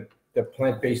sent in the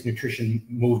plant-based nutrition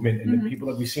movement and the people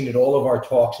that we've seen at all of our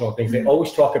talks and all things, they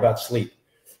always talk about sleep.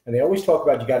 And they always talk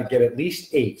about you got to get at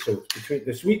least 8. So between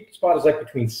the sweet spot is like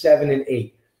between 7 and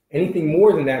 8. Anything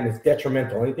more than that is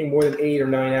detrimental. Anything more than 8 or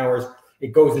 9 hours,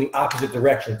 it goes in the opposite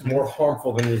direction. It's more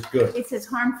harmful than it is good. It's as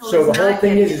harmful. So as the whole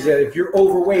thing is that if you're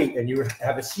overweight and you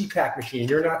have a CPAP machine,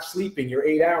 you're not sleeping, you're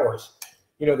 8 hours.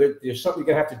 You know, there's something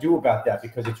you're gonna have to do about that,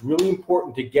 because it's really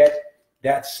important to get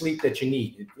that sleep that you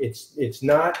need. It's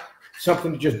not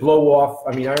something to just blow off.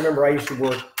 I mean, I remember I used to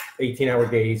work 18-hour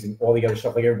days and all the other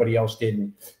stuff like everybody else did,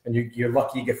 and you're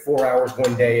lucky you get 4 hours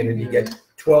one day and then you get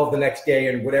 12 the next day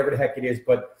and whatever the heck it is.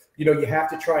 But you know, you have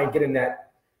to try and get in the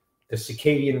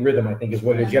circadian rhythm, I think is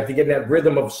what it is. You have to get in that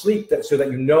rhythm of sleep so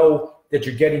that you know that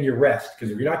you're getting your rest.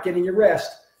 Because if you're not getting your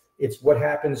rest, it's what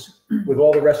happens with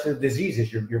all the rest of the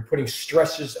diseases. You're putting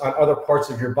stresses on other parts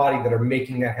of your body that are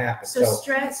making that happen. So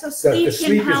sleep the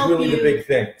sleep can help is really you. the big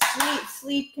thing.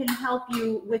 Sleep can help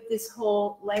you with this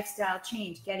whole lifestyle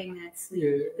change, getting that sleep.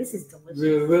 Yeah. This is delicious.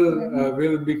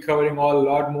 We'll be covering a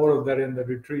lot more of that in the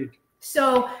retreat.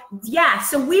 So yeah,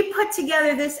 so we put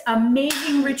together this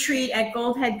amazing retreat at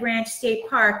Goldhead Branch State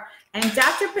Park, and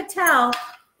Dr. Patel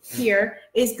here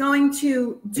is going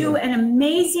to do an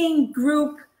amazing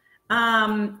group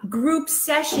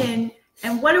session.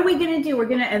 And what are we going to do? We're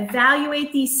going to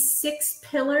evaluate these 6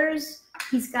 pillars.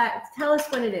 He's got, tell us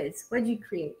what it is. What did you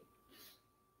create?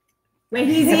 Wait,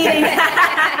 he's eating.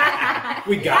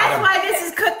 We got That's him. why this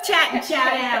is Cook Chat and Chow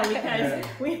Down, because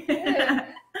we.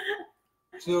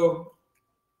 So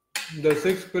the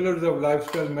 6 pillars of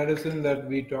lifestyle medicine that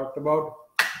we talked about,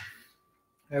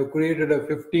 I've created a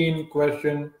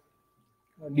 15-question,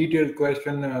 detailed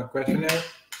questionnaire.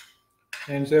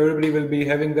 And so everybody will be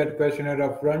having that questionnaire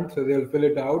up front, so they'll fill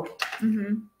it out.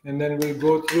 And then we'll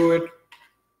go through it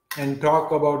and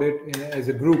talk about it as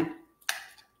a group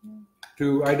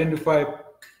to identify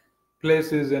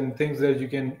places and things that you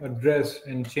can address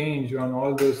and change on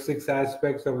all those 6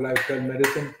 aspects of lifestyle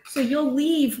medicine. So you'll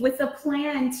leave with a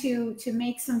plan to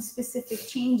make some specific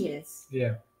changes.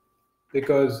 Yeah,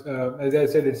 because as I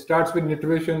said, it starts with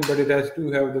nutrition, but it has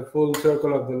to have the full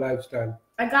circle of the lifestyle.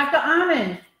 I got the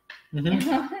almond.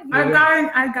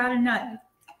 I got a nut.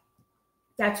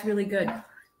 That's really good.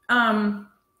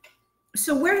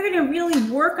 So we're going to really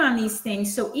work on these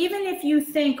things. So even if you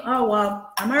think, oh,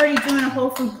 well, I'm already doing a whole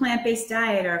food plant-based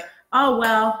diet, or, oh,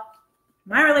 well,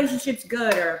 my relationship's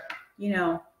good, or, you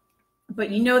know, but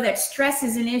you know that stress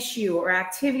is an issue, or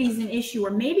activity is an issue,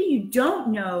 or maybe you don't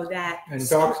know that. And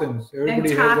toxins.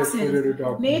 Everybody has exposure to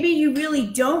toxins. Maybe you really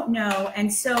don't know.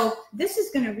 And so this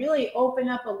is going to really open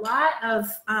up a lot of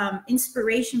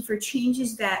inspiration for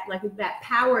changes that, like that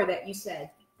power that you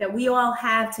said, that we all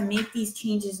have to make these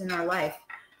changes in our life.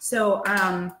 So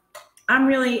I'm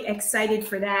really excited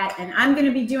for that. And I'm going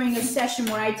to be doing a session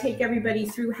where I take everybody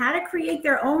through how to create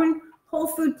their own whole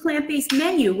food plant-based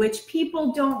menu, which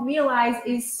people don't realize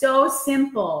is so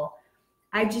simple.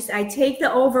 I take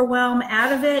the overwhelm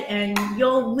out of it, and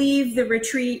you'll leave the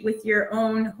retreat with your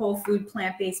own whole food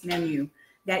plant-based menu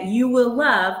that you will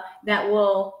love, that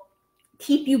will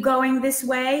keep you going this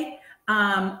way,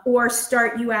 or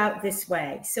start you out this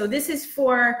way. So this is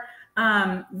for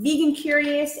vegan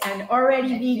curious and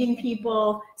already vegan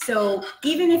people. So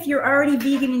even if you're already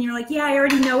vegan and you're like, yeah, I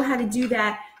already know how to do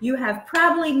that, you have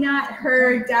probably not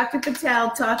heard Dr.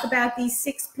 Patel talk about these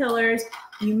 6 pillars.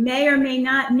 You may or may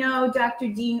not know Dr.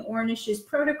 Dean Ornish's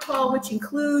protocol, which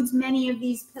includes many of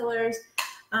these pillars.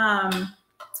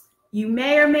 You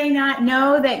may or may not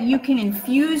know that you can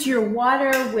infuse your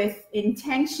water with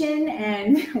intention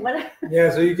and what?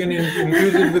 Yeah, so you can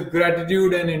infuse it with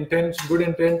gratitude and good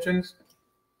intentions,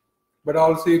 but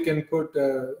also you can put,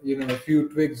 you know, a few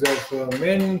twigs of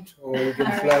mint, or you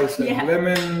can slice a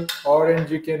lemon, orange.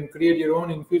 You can create your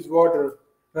own infused water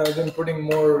rather than putting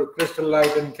more crystal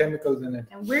light and chemicals in it.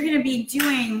 And we're going to be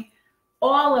doing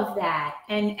all of that,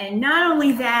 and not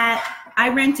only that, I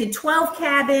rented 12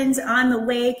 cabins on the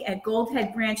lake at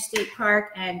Goldhead Branch State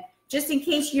Park, and just in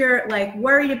case you're like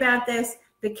worried about this,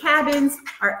 the cabins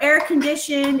are air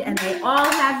conditioned and they all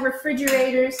have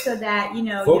refrigerators so that, you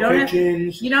know,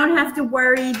 you don't have to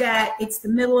worry that it's the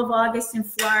middle of August in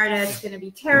Florida. It's going to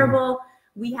be terrible.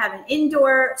 We have an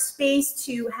indoor space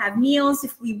to have meals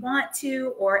if we want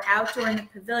to, or outdoor in the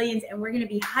pavilions. And we're going to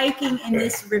be hiking in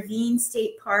this Ravine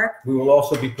State Park. We will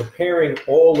also be preparing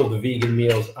all of the vegan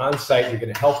meals on site. You're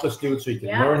going to help us do it so you can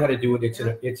learn how to do it.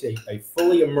 It's a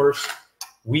fully immersed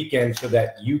weekend so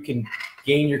that you can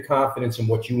gain your confidence in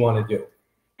what you want to do.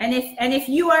 And if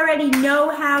you already know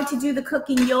how to do the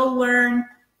cooking, you'll learn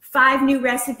 5 new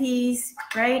recipes,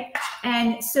 right?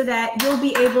 And so that you'll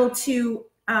be able to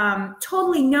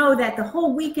totally know that the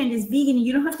whole weekend is vegan and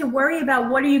you don't have to worry about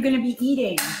what are you going to be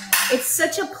eating. It's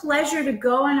such a pleasure to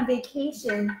go on a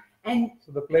vacation and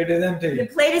so the plate is empty. The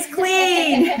plate is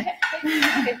clean.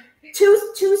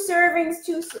 two servings,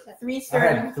 3 servings. I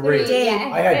had 3.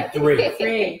 Dave. I had 3.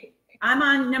 3. I'm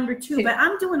on number 2, but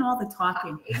I'm doing all the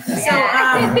talking.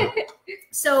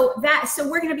 So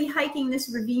we're going to be hiking this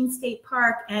Ravine State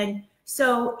Park, and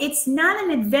so it's not an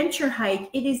adventure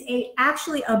hike. It is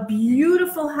actually a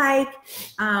beautiful hike.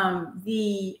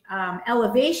 The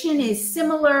elevation is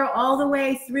similar all the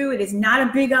way through. It is not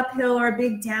a big uphill or a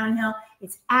big downhill.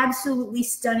 It's absolutely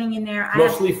stunning in there.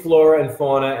 Mostly flora and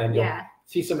fauna, and you'll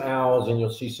see some owls, and you'll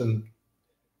see some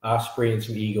osprey and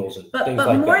some eagles and things like that.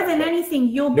 But more than anything,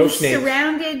 you'll be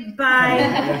surrounded by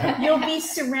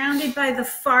the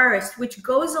forest, which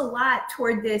goes a lot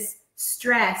toward this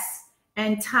stress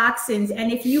and toxins.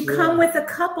 And if you come with a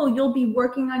couple, you'll be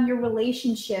working on your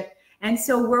relationship. And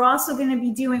so we're also going to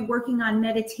be working on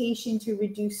meditation to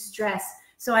reduce stress.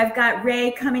 So I've got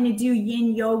Ray coming to do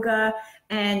yin yoga,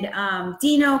 and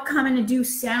Dino coming to do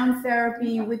sound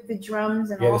therapy with the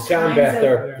drums and all the sound bath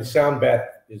therapy. The sound bath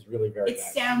is really very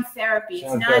nice. Sound therapy.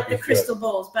 It's not the crystal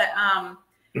bowls, but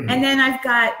and then I've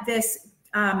got this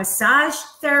massage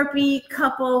therapy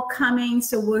couple coming.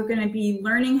 So we're going to be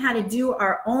learning how to do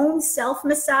our own self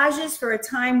massages for a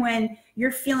time when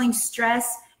you're feeling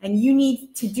stress and you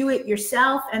need to do it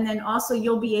yourself. And then also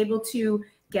you'll be able to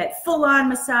get full-on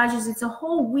massages. It's a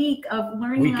whole week of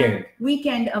learning,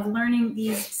 weekend of learning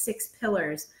these 6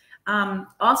 pillars.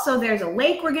 Also, there's a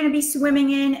lake we're going to be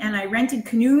swimming in, and I rented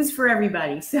canoes for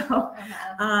everybody. So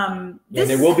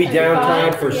there will be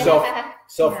downtime for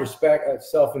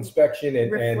self-inspection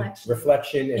and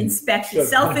reflection and inspection,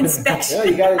 self-inspection.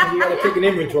 You gotta take an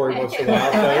inventory once in a while.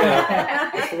 So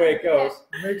that's the way it goes.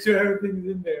 Make sure everything's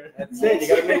in there. That's it. You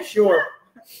gotta make sure.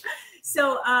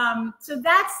 So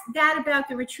that's that about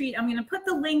the retreat. I'm going to put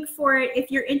the link for it if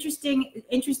you're interested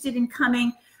in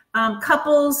coming.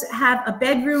 Couples have a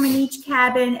bedroom in each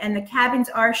cabin, and the cabins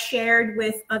are shared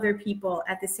with other people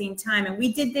at the same time. And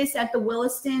we did this at the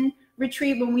Williston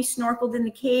retreat when we snorkeled in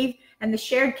the cave, and the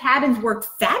shared cabins worked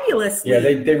fabulously. Yeah,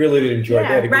 they really did enjoy it. They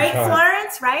had a good time.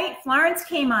 Florence? Right? Florence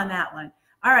came on that one.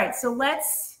 All right, so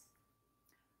let's...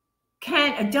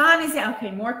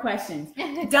 more questions.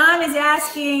 Don is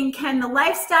asking, can the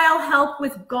lifestyle help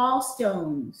with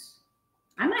gallstones?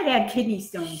 I might add kidney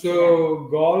stones. So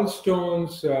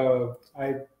gallstones,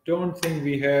 I don't think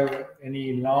we have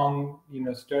any long,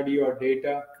 study or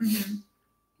data.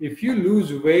 If you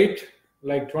lose weight,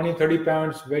 like 20, 30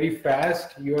 pounds very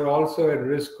fast, you're also at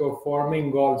risk of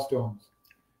forming gallstones.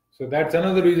 So that's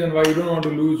another reason why you don't want to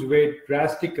lose weight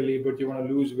drastically, but you want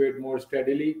to lose weight more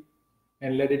steadily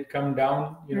and let it come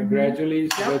down, gradually,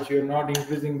 so that you're not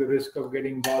increasing the risk of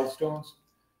getting gallstones.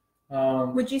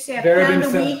 Would you say a pound a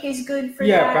week is good for that?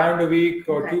 Yeah, pound a week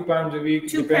or 2 pounds a week,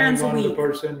 depending on the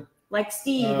person. Like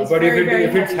Steve, but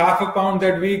if it's half a pound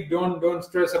that week, don't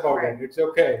stress about it. It's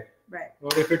okay. Right.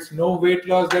 Or if it's no weight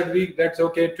loss that week, that's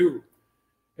okay too.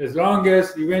 As long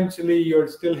as eventually you're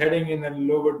still heading in a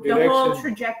lower direction. The whole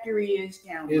trajectory is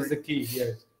downward. Is the key,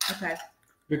 yes. Okay.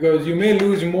 Because you may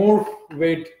lose more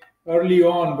weight early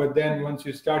on, but then once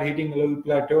you start hitting a little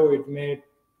plateau, it may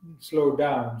slow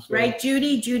down. So right,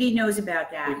 Judy knows about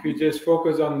that. If you just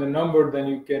focus on the number, then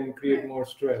you can create more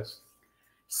stress.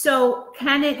 So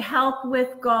can it help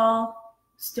with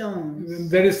gallstones?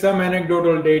 There is some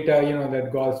anecdotal data,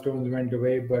 that gallstones went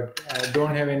away, but I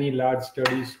don't have any large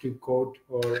studies to quote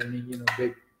or any,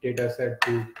 big data set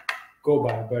to go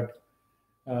by, but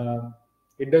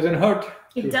it doesn't hurt.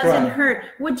 It doesn't hurt.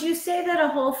 Would you say that a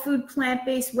whole food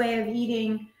plant-based way of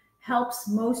eating helps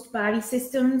most body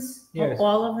systems? Yes.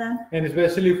 All of them? And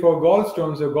especially for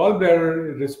gallstones, the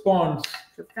gallbladder responds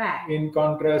to fat in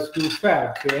contrast to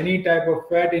fat. So any type of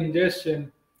fat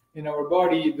ingestion in our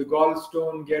body, the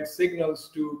gallstone gets signals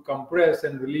to compress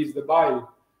and release the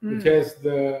bile, which has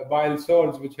the bile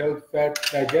salts which help fat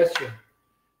digestion.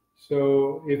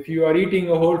 So if you are eating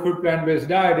a whole food plant-based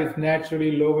diet, it's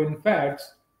naturally low in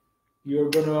fats.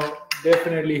 You're gonna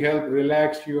definitely help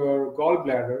relax your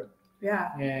gallbladder.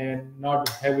 Yeah. And not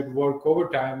have it work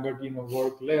overtime, but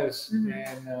work less, Mm-hmm.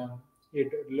 and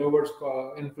it lowers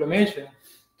inflammation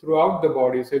throughout the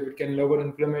body. So if it can lower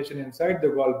inflammation inside the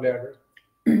gallbladder.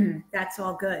 That's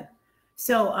all good.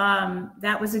 So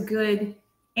that was a good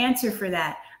answer for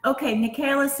that. Okay,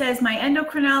 Michaela says, my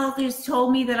endocrinologist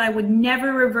told me that I would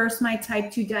never reverse my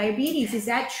type 2 diabetes. Is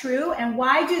that true? And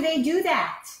why do they do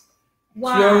that?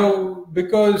 Why? So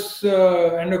because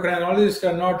endocrinologists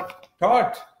are not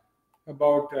taught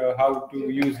about how to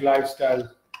use lifestyle.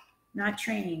 Not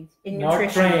trained in Not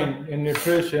nutrition. trained in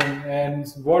nutrition, and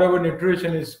whatever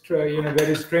nutrition is,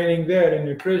 there is training there in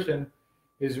nutrition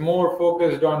is more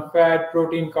focused on fat,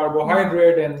 protein,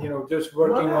 carbohydrate, and just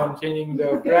working on changing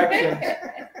the fractions.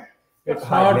 It's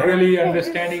not really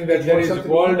understanding that there is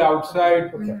world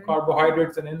outside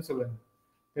carbohydrates and insulin.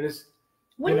 There is.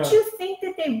 Wouldn't you think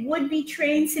that they would be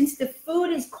trained since the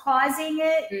food is causing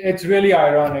it? It's really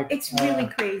ironic. It's really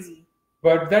crazy.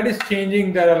 But that is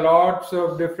changing. There are lots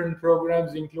of different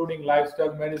programs, including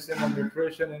lifestyle medicine and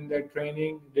nutrition in their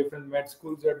training. Different med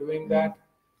schools are doing that.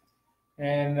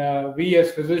 And we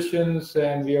as physicians,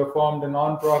 and we have formed a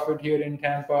non-profit here in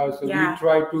Tampa, so we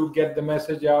try to get the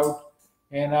message out.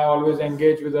 And I always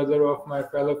engage with other of my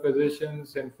fellow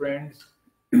physicians and friends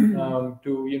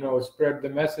to spread the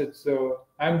message. So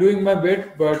I'm doing my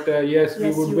bit, but yes,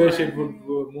 we would wish it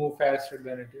would move faster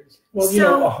than it is. Well,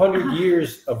 100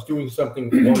 years of doing something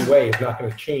one way is not going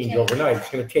to change overnight. It's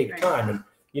going to take time, and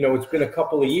it's been a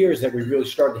couple of years that we really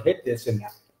started to hit this, and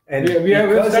we have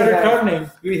started turning.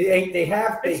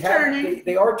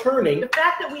 They are turning. The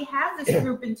fact that we have this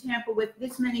group in Tampa with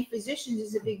this many physicians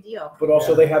is a big deal. But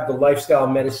also they have the lifestyle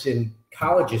medicine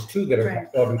colleges too that are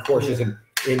offering courses in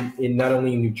not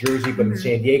only in New Jersey, but in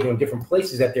San Diego and different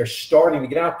places that they're starting to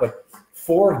get out. But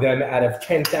 4 of them out of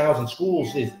 10,000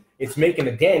 schools it's making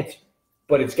a dent,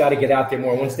 but it's got to get out there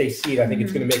more. Once they see it, I think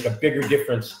it's going to make a bigger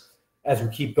difference as we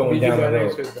keep going down the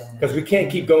road. Because we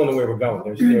can't keep going the way we're going.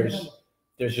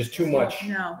 There's just too much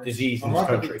disease in this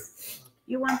country.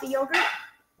 You want the yogurt?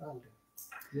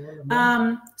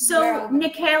 So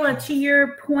Michaela, to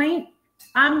your point,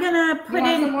 I'm gonna put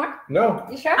in some more. No,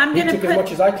 you sure? He took as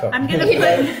much as I took. I'm gonna put.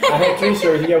 I had 3,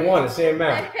 sir. He had 1, the same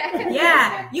amount.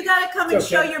 Yeah, you gotta come and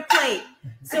show your plate.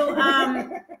 So,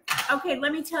 okay,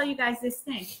 let me tell you guys this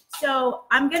thing. So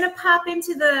I'm gonna pop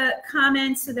into the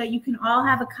comments so that you can all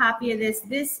have a copy of this.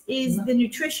 This is the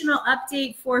nutritional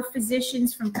update for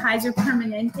physicians from Kaiser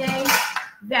Permanente.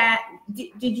 That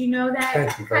did you know that?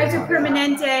 Thank you, Kaiser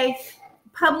Permanente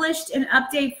published an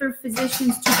update for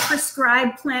physicians to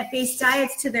prescribe plant-based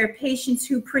diets to their patients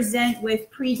who present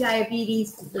with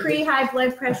pre-diabetes, pre-high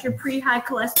blood pressure, pre-high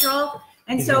cholesterol.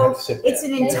 And so it's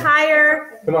an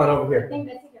entire, come on over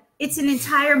here. It's an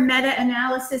entire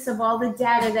meta-analysis of all the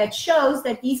data that shows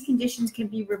that these conditions can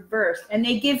be reversed. And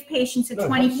they give patients a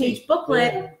 20-page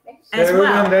booklet as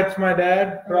well. That's my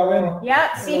dad, Robin.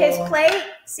 Yep, see his plate?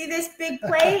 See this big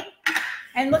plate?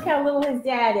 And look how little his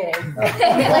dad is.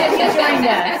 Glad he joined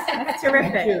us. That's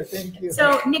terrific. Thank you.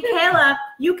 So, Michaela,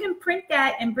 you can print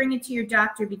that and bring it to your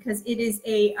doctor because it is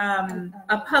a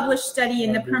published study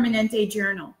in the Permanente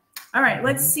Journal. All right,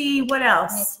 let's see what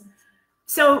else.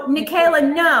 So, Michaela,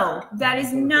 no, that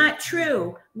is not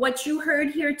true. What you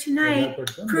heard here tonight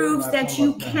proves that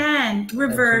you can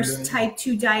reverse type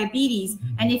 2 diabetes.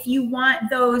 And if you want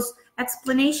those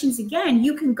explanations again,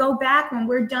 you can go back when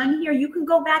we're done here. You can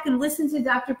go back and listen to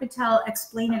Dr. Patel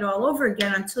explain it all over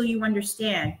again until you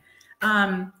understand.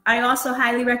 I also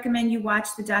highly recommend you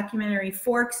watch the documentary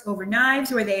Forks Over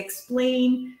Knives, where they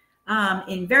explain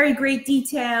in very great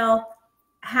detail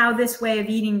how this way of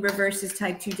eating reverses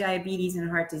type 2 diabetes and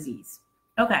heart disease.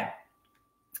 Okay.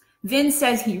 Vin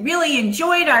says he really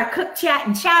enjoyed our cook chat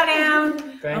and chow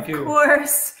down. Thank you. Of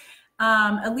course.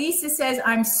 Elisa says,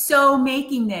 I'm so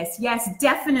making this. Yes,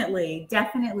 definitely,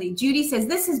 definitely. Judy says,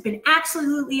 this has been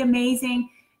absolutely amazing.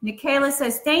 Michaela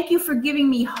says, thank you for giving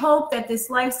me hope that this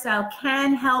lifestyle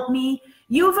can help me.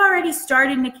 You've already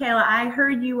started, Michaela. I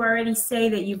heard you already say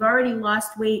that you've already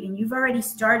lost weight and you've already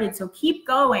started, so keep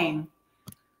going.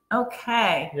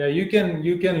 Okay. Yeah, you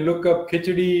can look up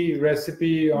Khichdi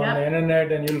recipe on the internet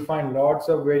and you'll find lots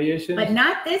of variations. But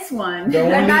not this one.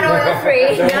 They're not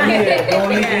oil-free. The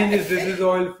only thing is this is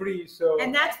oil-free. So.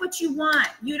 And that's what you want.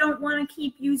 You don't want to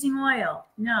keep using oil.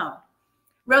 No.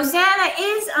 Rosanna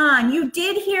is on. You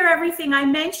did hear everything. I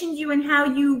mentioned you and how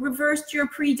you reversed your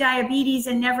pre-diabetes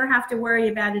and never have to worry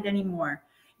about it anymore.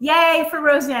 Yay for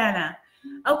Rosanna.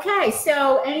 Okay,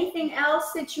 so anything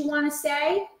else that you want to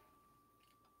say?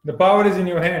 The power is in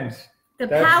your hands. The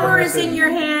That's power the is in message. your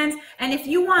hands. And if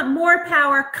you want more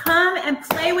power, come and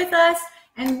play with us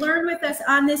and learn with us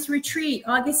on this retreat,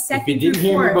 August 2nd If you didn't through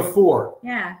hear 4th. me before,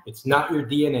 Yeah. it's not your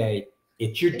DNA.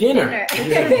 It's your dinner. It's your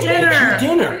dinner. It's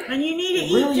your dinner. And you need to It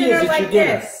eat really dinner is. It's like your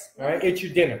dinner. this. All right, it's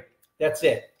your dinner. That's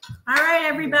it. All right,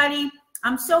 everybody.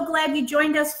 I'm so glad you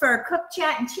joined us for a cook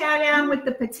chat and chow down with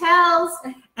the Patels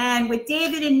and with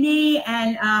David and me.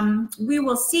 And we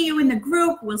will see you in the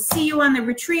group. We'll see you on the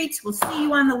retreats. We'll see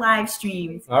you on the live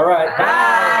streams. All right. Bye.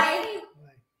 Bye.